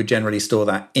PostgreSQL, you would generally store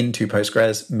that into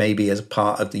Postgres, maybe as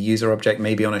part of the user object,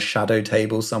 maybe on a shadow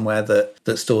table somewhere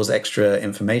that stores extra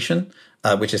information,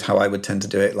 which is how I would tend to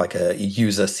do it, like a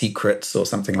user secrets or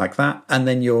something like that. And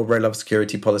then your row-level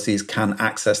security policies can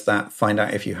access that, find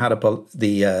out if you had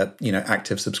the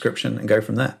active subscription, and go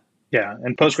from there. Yeah,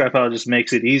 and PostgreSQL just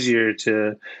makes it easier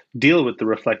to deal with the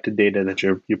reflected data that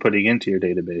you're putting into your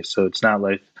database. So it's not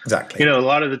like, exactly. A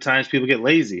lot of the times people get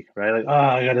lazy, right? Like,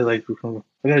 I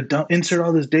gotta insert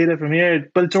all this data from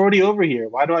here, but it's already over here.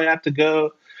 Why do I have to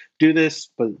go do this?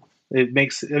 But I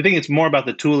think it's more about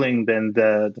the tooling than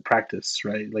the practice,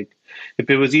 right? Like, if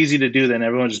it was easy to do, then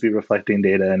everyone would just be reflecting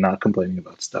data and not complaining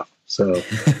about stuff. So,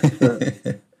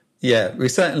 yeah, we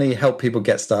certainly help people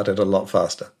get started a lot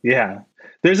faster. Yeah.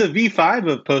 There's a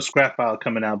V5 of PostgreSQL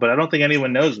coming out, but I don't think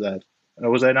anyone knows that.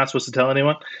 Or was I not supposed to tell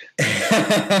anyone?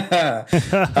 Yeah,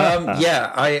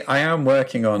 I am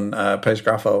working on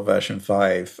PostgreSQL version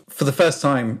 5. For the first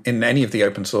time in any of the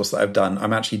open source that I've done,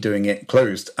 I'm actually doing it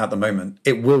closed at the moment.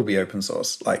 It will be open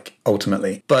source,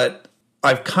 ultimately. But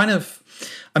I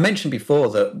mentioned before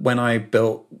that when I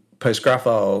built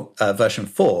PostgreSQL version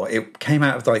 4, it came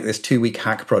out of this 2-week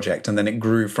hack project, and then it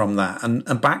grew from that.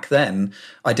 And back then,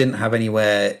 I didn't have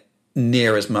anywhere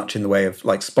near as much in the way of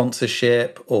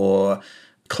sponsorship or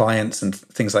clients and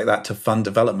things like that to fund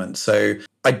development. So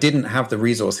I didn't have the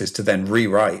resources to then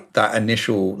rewrite that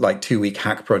initial 2-week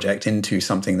hack project into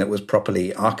something that was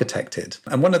properly architected.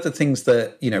 And one of the things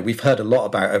that, we've heard a lot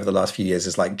about over the last few years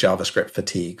is JavaScript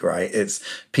fatigue, right? It's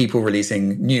people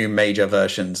releasing new major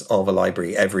versions of a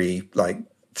library every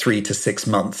 3 to 6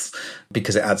 months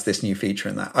because it adds this new feature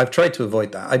in that. I've tried to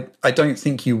avoid that. I don't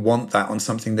think you want that on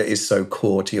something that is so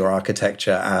core to your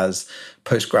architecture as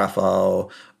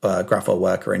PostgreSQL, GraphQL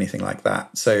Work, or anything like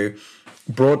that. So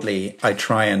broadly, I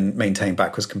try and maintain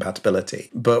backwards compatibility.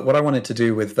 But what I wanted to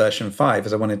do with version 5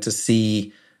 is I wanted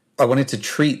to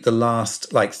treat the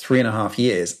last 3.5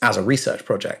 years as a research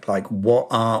project. What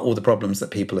are all the problems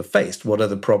that people have faced? What are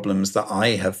the problems that I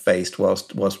have faced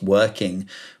whilst working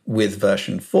with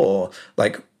version 4?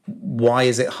 Why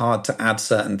is it hard to add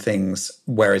certain things,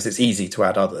 whereas it's easy to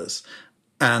add others?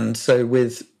 And so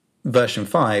with version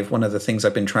 5, one of the things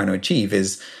I've been trying to achieve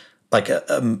is a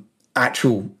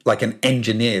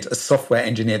software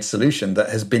engineered solution that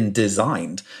has been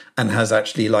designed and has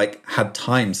actually had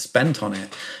time spent on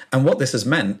it. And what this has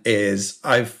meant is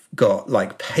I've got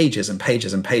pages and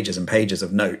pages and pages and pages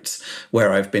of notes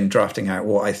where I've been drafting out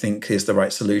what I think is the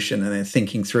right solution and then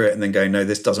thinking through it and then going, no,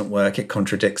 this doesn't work. It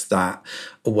contradicts that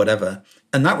or whatever.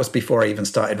 And that was before I even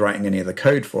started writing any of the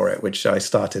code for it, which I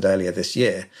started earlier this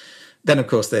year. Then, of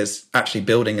course, there's actually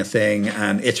building a thing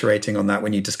and iterating on that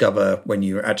when you discover, when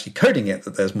you're actually coding it,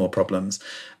 that there's more problems.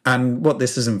 And what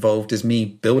this has involved is me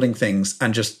building things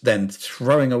and just then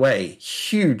throwing away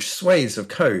huge swathes of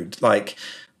code,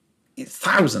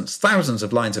 thousands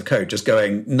of lines of code, just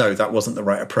going, no, that wasn't the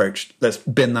right approach. Let's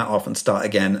bin that off and start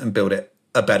again and build it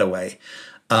a better way.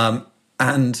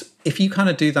 And if you kind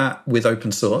of do that with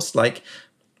open source,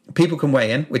 people can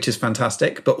weigh in, which is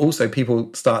fantastic, but also people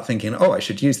start thinking, oh, I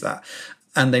should use that.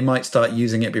 And they might start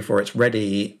using it before it's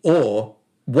ready, or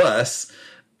worse,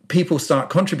 people start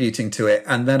contributing to it.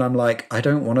 And then I'm I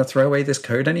don't want to throw away this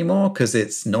code anymore because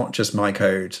it's not just my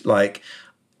code.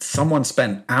 Someone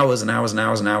spent hours and hours and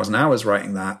hours and hours and hours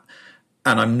writing that,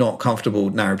 and I'm not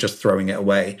comfortable now just throwing it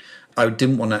away. I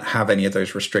didn't want to have any of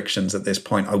those restrictions at this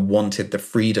point. I wanted the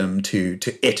freedom to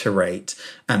iterate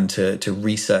and to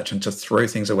research and to throw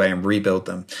things away and rebuild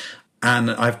them.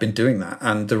 And I've been doing that.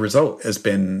 And the result has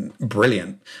been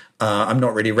brilliant. I'm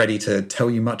not really ready to tell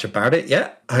you much about it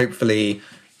yet. Hopefully,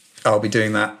 I'll be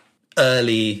doing that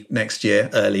early-ish next year.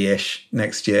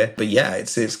 But yeah,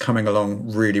 it's coming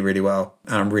along really, really well.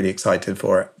 And I'm really excited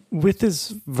for it. With this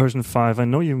version 5, I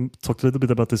know you talked a little bit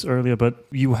about this earlier, but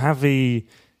you have a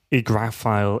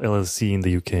GraphFile LLC in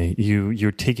the UK.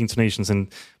 You're taking donations, and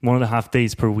 1.5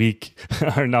 days per week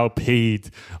are now paid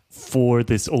for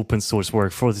this open source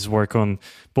work, for this work on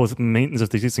both maintenance of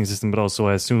the existing system, but also,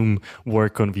 I assume,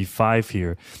 work on V5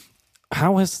 here.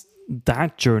 How has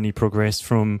that journey progressed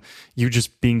from you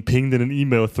just being pinged in an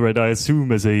email thread, I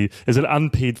assume, as an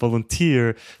unpaid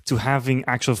volunteer, to having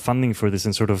actual funding for this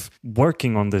and sort of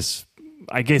working on this,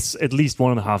 I guess, at least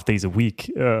 1.5 days a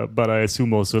week, but I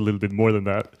assume also a little bit more than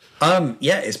that?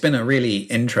 Yeah, it's been a really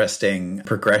interesting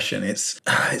progression. It's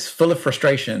full of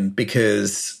frustration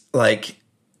because, like,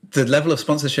 the level of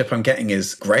sponsorship I'm getting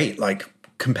is great. Like,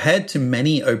 compared to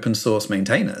many open source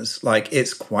maintainers, like,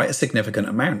 it's quite a significant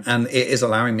amount. And it is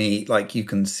allowing me, like, you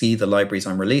can see the libraries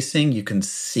I'm releasing, you can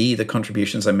see the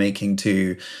contributions I'm making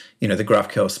to, the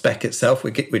GraphQL spec itself,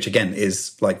 which again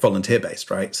is like volunteer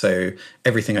based, right? So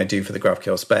everything I do for the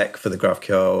GraphQL spec, for the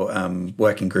GraphQL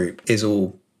working group is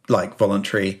all like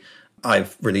voluntary.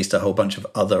 I've released a whole bunch of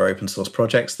other open source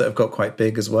projects that have got quite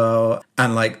big as well.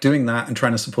 And like doing that and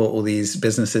trying to support all these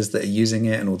businesses that are using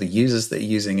it and all the users that are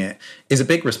using it is a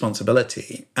big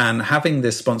responsibility. And having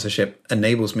this sponsorship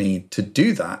enables me to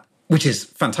do that, which is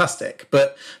fantastic.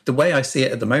 But the way I see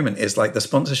it at the moment is like the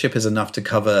sponsorship is enough to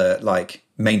cover like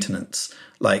maintenance.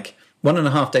 Like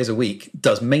 1.5 days a week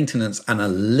does maintenance and a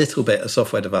little bit of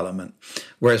software development.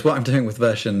 Whereas what I'm doing with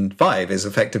version 5 is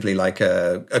effectively like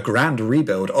a grand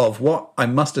rebuild of what I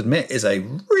must admit is a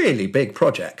really big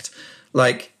project.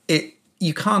 Like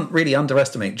you can't really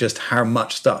underestimate just how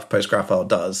much stuff PostGraphQL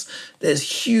does. There's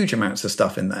huge amounts of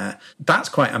stuff in there. That's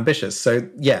quite ambitious. So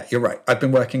yeah, you're right. I've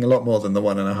been working a lot more than the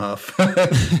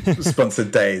 1.5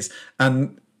 sponsored days.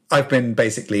 And I've been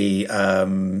basically...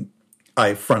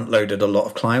 I front-loaded a lot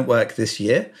of client work this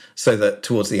year so that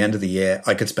towards the end of the year,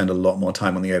 I could spend a lot more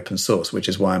time on the open source, which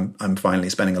is why I'm finally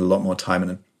spending a lot more time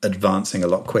and advancing a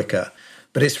lot quicker.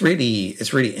 But it's really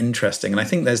interesting. And I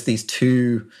think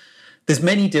there's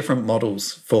many different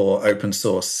models for open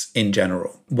source in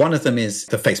general. One of them is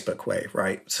the Facebook way,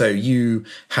 right? So you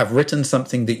have written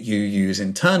something that you use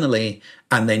internally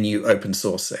and then you open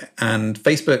source it. And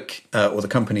Facebook, or the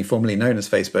company formerly known as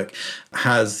Facebook,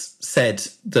 has said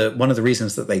that one of the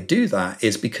reasons that they do that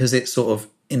is because it sort of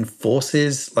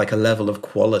enforces like a level of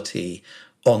quality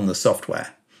on the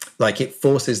software. Like it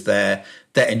forces their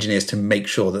engineers to make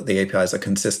sure that the APIs are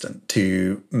consistent,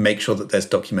 to make sure that there's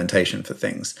documentation for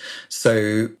things.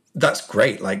 So that's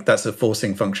great. Like that's a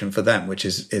forcing function for them, which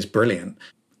is brilliant.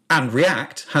 And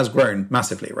React has grown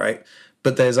massively, right?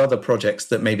 But there's other projects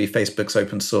that maybe Facebook's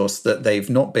open source that they've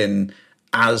not been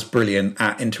as brilliant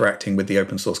at interacting with the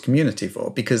open source community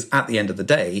for, because at the end of the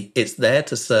day, it's there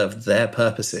to serve their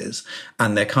purposes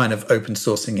and they're kind of open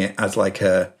sourcing it as like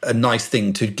a nice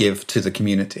thing to give to the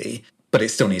community, but it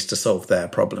still needs to solve their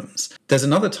problems. There's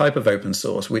another type of open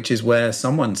source, which is where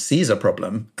someone sees a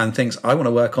problem and thinks, I want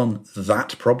to work on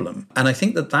that problem. And I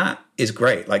think that is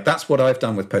great. Like that's what I've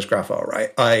done with PostGraphQL,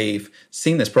 right? I've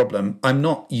seen this problem. I'm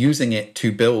not using it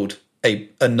to build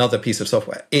another piece of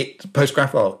software.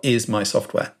 PostGraphQL is my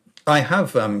software. I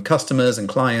have customers and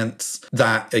clients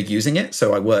that are using it,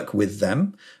 so I work with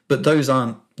them, but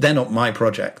they're not my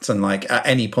projects. And like at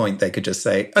any point they could just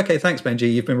say, okay, thanks,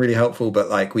 Benji, you've been really helpful, but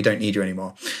like we don't need you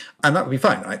anymore. And that would be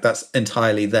fine, right? That's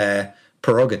entirely their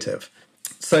prerogative.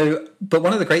 So, but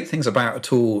one of the great things about a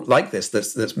tool like this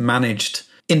that's managed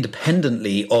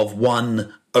independently of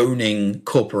one owning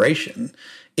corporation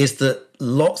is that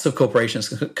lots of corporations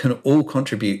can all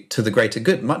contribute to the greater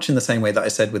good, much in the same way that I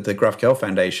said with the GraphQL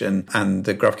Foundation and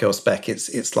the GraphQL spec.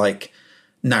 It's like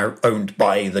now owned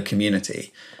by the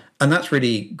community. And that's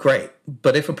really great.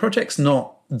 But if a project's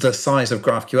not the size of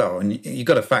GraphQL, and you've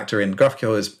got to factor in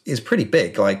GraphQL is pretty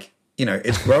big, like,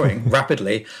 it's growing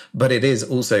rapidly, but it is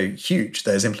also huge.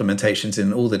 There's implementations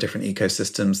in all the different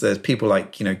ecosystems. There's people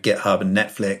like, GitHub and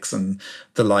Netflix and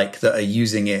the like that are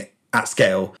using it at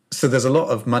scale. So there's a lot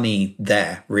of money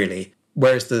there, really.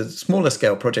 Whereas the smaller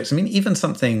scale projects, I mean, even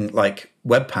something like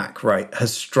Webpack, right,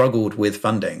 has struggled with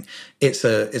funding. It's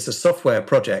a software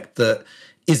project that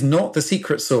is not the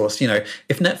secret sauce. You know,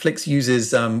 if Netflix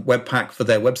uses Webpack for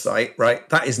their website, right,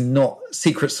 that is not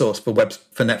secret sauce for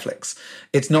Netflix.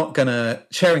 It's not gonna,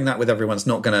 sharing that with everyone's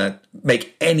not gonna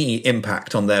make any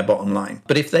impact on their bottom line.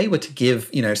 But if they were to give,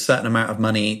 you know, a certain amount of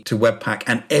money to Webpack,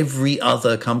 and every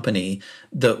other company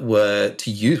that were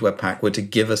to use Webpack were to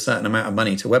give a certain amount of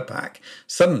money to Webpack,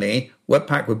 suddenly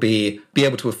Webpack would be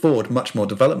able to afford much more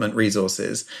development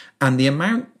resources, and the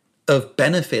amount of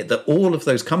benefit that all of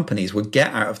those companies would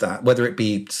get out of that, whether it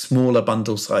be smaller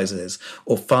bundle sizes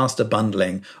or faster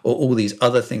bundling or all these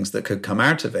other things that could come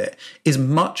out of it, is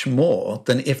much more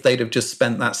than if they'd have just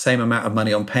spent that same amount of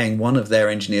money on paying one of their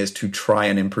engineers to try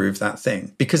and improve that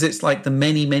thing. Because it's like the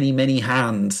many, many, many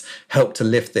hands help to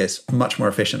lift this much more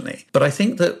efficiently. But I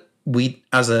think that we,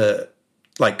 as a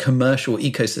commercial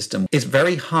ecosystem, it's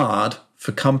very hard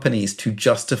for companies to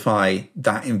justify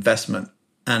that investment.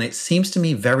 And it seems to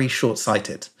me very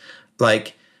short-sighted.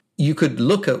 Like, you could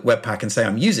look at Webpack and say,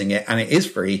 I'm using it and it is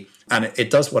free and it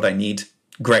does what I need.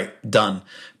 Great, done.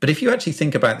 But if you actually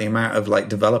think about the amount of like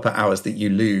developer hours that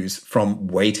you lose from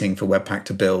waiting for Webpack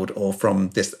to build, or from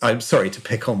this, I'm sorry to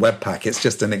pick on Webpack, it's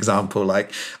just an example.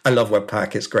 Like, I love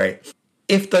Webpack, it's great.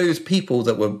 If those people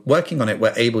that were working on it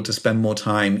were able to spend more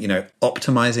time, you know,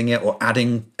 optimizing it or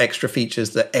adding extra features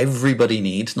that everybody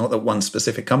needs, not that one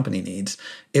specific company needs,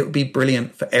 it would be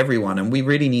brilliant for everyone. And we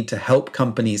really need to help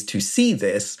companies to see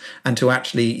this and to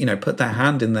actually, you know, put their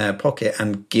hand in their pocket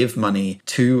and give money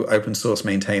to open source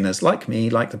maintainers like me,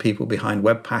 like the people behind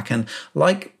Webpack, and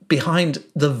like behind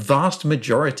the vast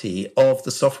majority of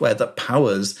the software that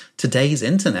powers today's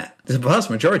internet, the vast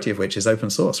majority of which is open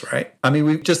source, right? I mean,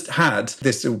 we've just had,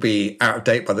 this will be out of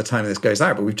date by the time this goes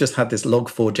out, but we've just had this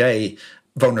Log4j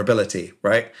vulnerability,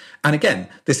 right? And again,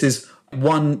 this is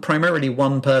primarily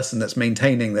one person that's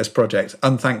maintaining this project,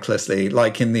 unthanklessly,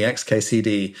 like in the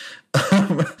XKCD.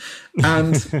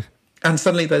 And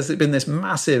suddenly there's been this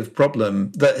massive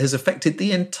problem that has affected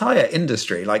the entire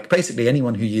industry, like basically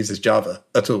anyone who uses Java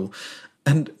at all.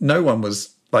 And no one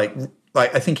was like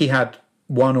I think he had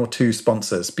one or two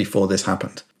sponsors before this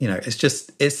happened. You know,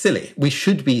 it's silly. We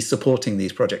should be supporting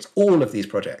these projects, all of these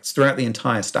projects throughout the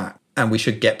entire stack. And we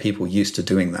should get people used to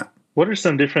doing that. What are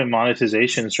some different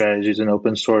monetization strategies in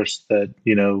open source that,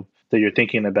 you know, that you're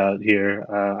thinking about here?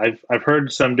 I've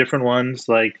heard some different ones,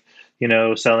 like, you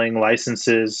know, selling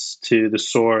licenses to the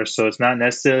source. So it's not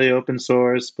necessarily open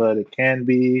source, but it can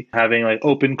be. Having like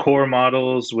open core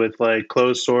models with like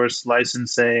closed source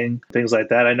licensing, things like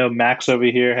that. I know Max over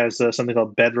here has something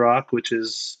called Bedrock, which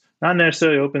is not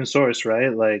necessarily open source,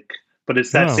 right? Like, but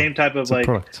it's that same type of like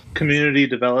community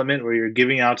development where you're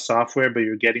giving out software, but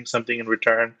you're getting something in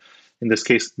return, in this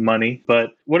case, money.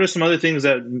 But what are some other things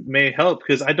that may help?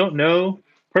 Because I don't know.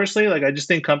 Personally, like, I just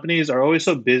think companies are always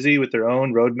so busy with their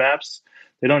own roadmaps.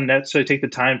 They don't necessarily take the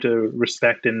time to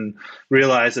respect and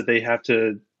realize that they have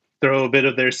to throw a bit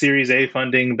of their Series A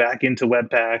funding back into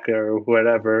Webpack or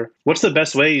whatever. What's the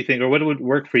best way, you think, or what would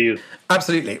work for you?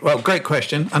 Absolutely. Well, great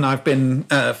question. And I've been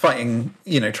fighting,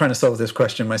 you know, trying to solve this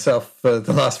question myself for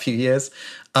the last few years.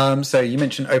 So you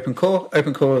mentioned Open Core.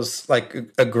 Open Core is like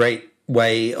a great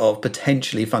way of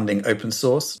potentially funding open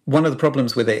source. One of the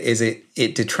problems with it is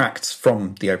it detracts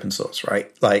from the open source, right?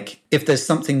 Like, if there's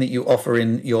something that you offer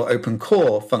in your open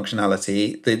core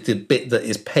functionality, the bit that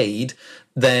is paid,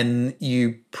 then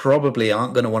you probably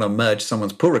aren't going to want to merge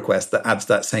someone's pull request that adds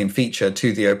that same feature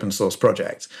to the open source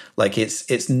project. Like,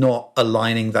 it's not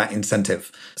aligning that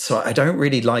incentive. So I don't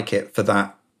really like it for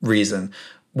that reason.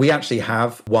 We actually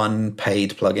have one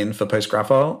paid plugin for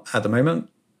PostGraphile at the moment.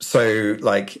 So,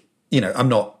 like, you know, I'm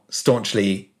not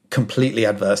staunchly completely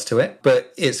adverse to it,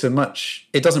 but it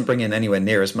doesn't bring in anywhere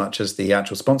near as much as the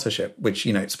actual sponsorship, which,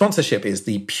 you know, sponsorship is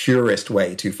the purest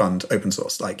way to fund open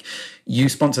source. Like, you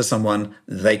sponsor someone,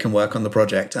 they can work on the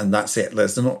project, and that's it.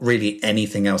 There's not really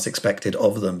anything else expected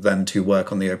of them than to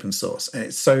work on the open source. And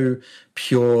it's so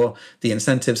pure. The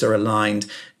incentives are aligned.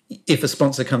 If a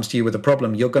sponsor comes to you with a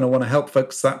problem, you're going to want to help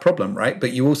fix that problem, right?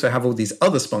 But you also have all these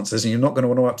other sponsors and you're not going to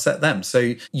want to upset them.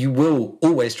 So you will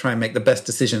always try and make the best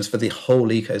decisions for the whole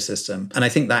ecosystem. And I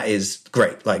think that is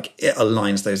great. Like, it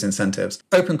aligns those incentives.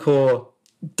 Open Core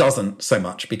doesn't so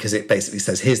much, because it basically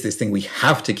says, here's this thing we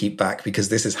have to keep back because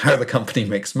this is how the company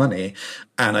makes money.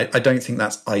 And I don't think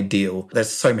that's ideal. There's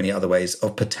so many other ways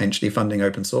of potentially funding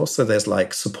open source. So there's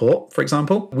like support, for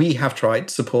example. We have tried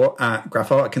support at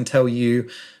Graphile. I can tell you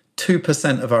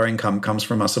 2% of our income comes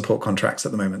from our support contracts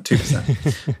at the moment,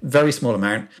 2%. Very small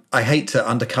amount. I hate to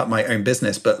undercut my own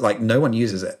business, but like, no one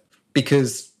uses it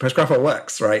because PostGraphile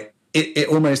works, right? it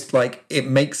almost like it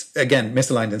makes, again,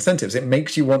 misaligned incentives. It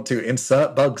makes you want to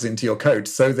insert bugs into your code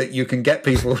so that you can get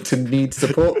people to need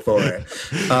support for it.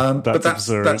 But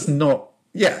that's not,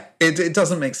 it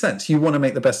doesn't make sense. You want to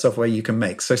make the best software you can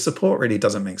make. So support really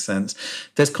doesn't make sense.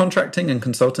 There's contracting and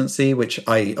consultancy, which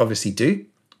I obviously do.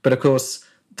 But of course,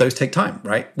 those take time,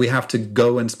 right? We have to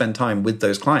go and spend time with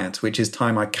those clients, which is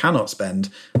time I cannot spend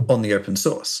on the open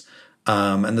source.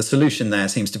 And the solution there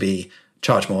seems to be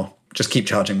charge more. Just keep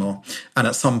charging more. And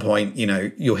at some point,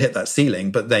 you'll hit that ceiling,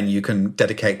 but then you can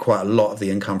dedicate quite a lot of the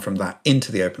income from that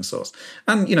into the open source.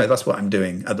 And, that's what I'm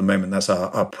doing at the moment. That's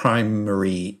our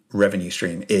primary revenue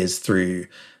stream is through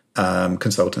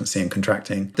consultancy and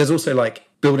contracting. There's also like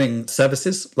building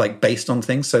services like based on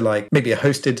things. So like maybe a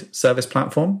hosted service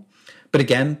platform. But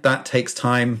again, that takes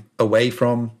time away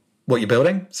from what you're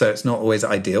building. So it's not always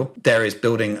ideal. There is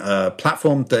building a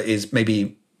platform that is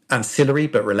maybe ancillary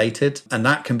but related, and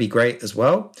that can be great as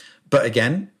well. But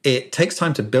again, it takes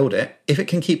time to build it. If it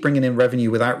can keep bringing in revenue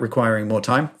without requiring more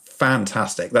time,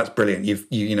 fantastic. That's brilliant.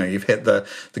 You've hit the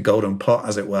golden pot,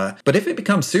 as it were. But if it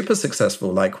becomes super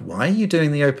successful, like, why are you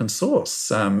doing the open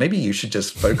source? Maybe you should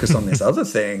just focus on this other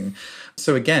thing.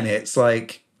 So again, it's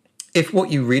like, if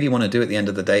what you really want to do at the end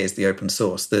of the day is the open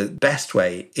source, the best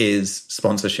way is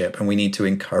sponsorship. And we need to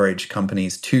encourage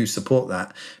companies to support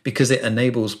that because it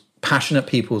enables passionate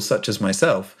people such as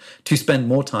myself to spend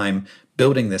more time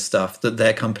building this stuff that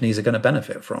their companies are going to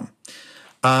benefit from.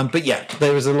 But yeah,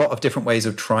 there is a lot of different ways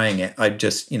of trying it. I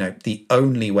just, the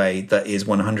only way that is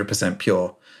 100%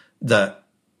 pure, that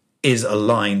is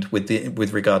aligned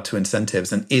with regard to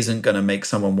incentives and isn't going to make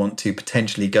someone want to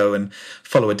potentially go and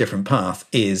follow a different path,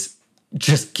 is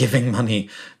just giving money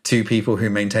to people who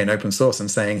maintain open source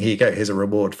and saying, here you go, here's a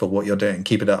reward for what you're doing.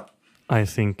 Keep it up. I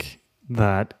think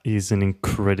that is an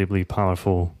incredibly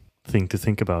powerful thing to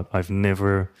think about. I've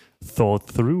never thought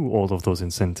through all of those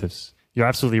incentives. You're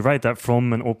absolutely right that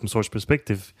from an open source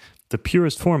perspective, the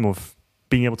purest form of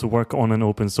being able to work on an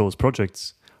open source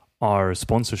projects are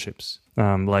sponsorships.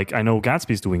 Like I know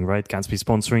Gatsby's doing, right? Gatsby's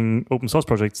sponsoring open source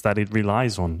projects that it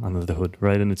relies on under the hood,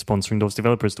 right? And it's sponsoring those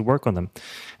developers to work on them.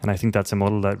 And I think that's a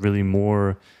model that really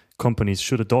more companies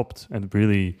should adopt and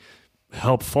really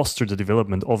help foster the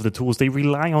development of the tools they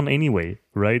rely on anyway,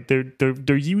 right?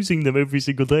 They're using them every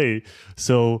single day.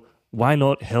 So why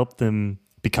not help them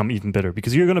become even better?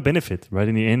 Because you're going to benefit, right?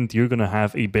 In the end, you're going to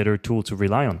have a better tool to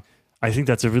rely on. I think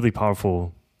that's a really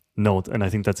powerful note, and I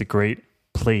think that's a great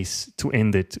place to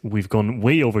end it. We've gone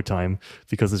way over time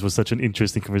because this was such an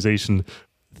interesting conversation.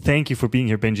 Thank you for being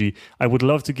here, Benji. I would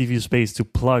love to give you space to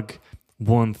plug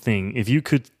one thing. If you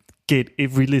could get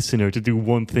every listener to do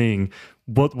one thing,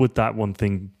 what would that one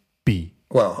thing be?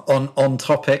 Well, on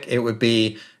topic, it would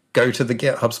be go to the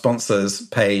GitHub sponsors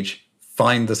page,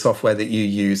 find the software that you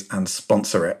use and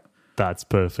sponsor it. That's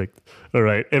perfect. All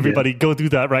right, everybody, go do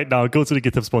that right now. Go to the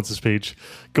GitHub sponsors page.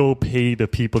 Go pay the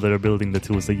people that are building the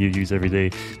tools that you use every day.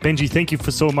 Benji, thank you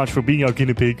so much for being our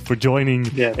guinea pig, for joining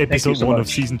episode 1 of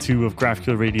season 2 of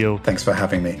GraphQL Radio. Thanks for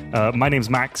having me. My name's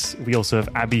Max. We also have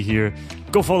Abby here.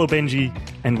 Go follow Benji,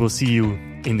 and we'll see you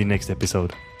in the next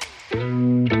episode.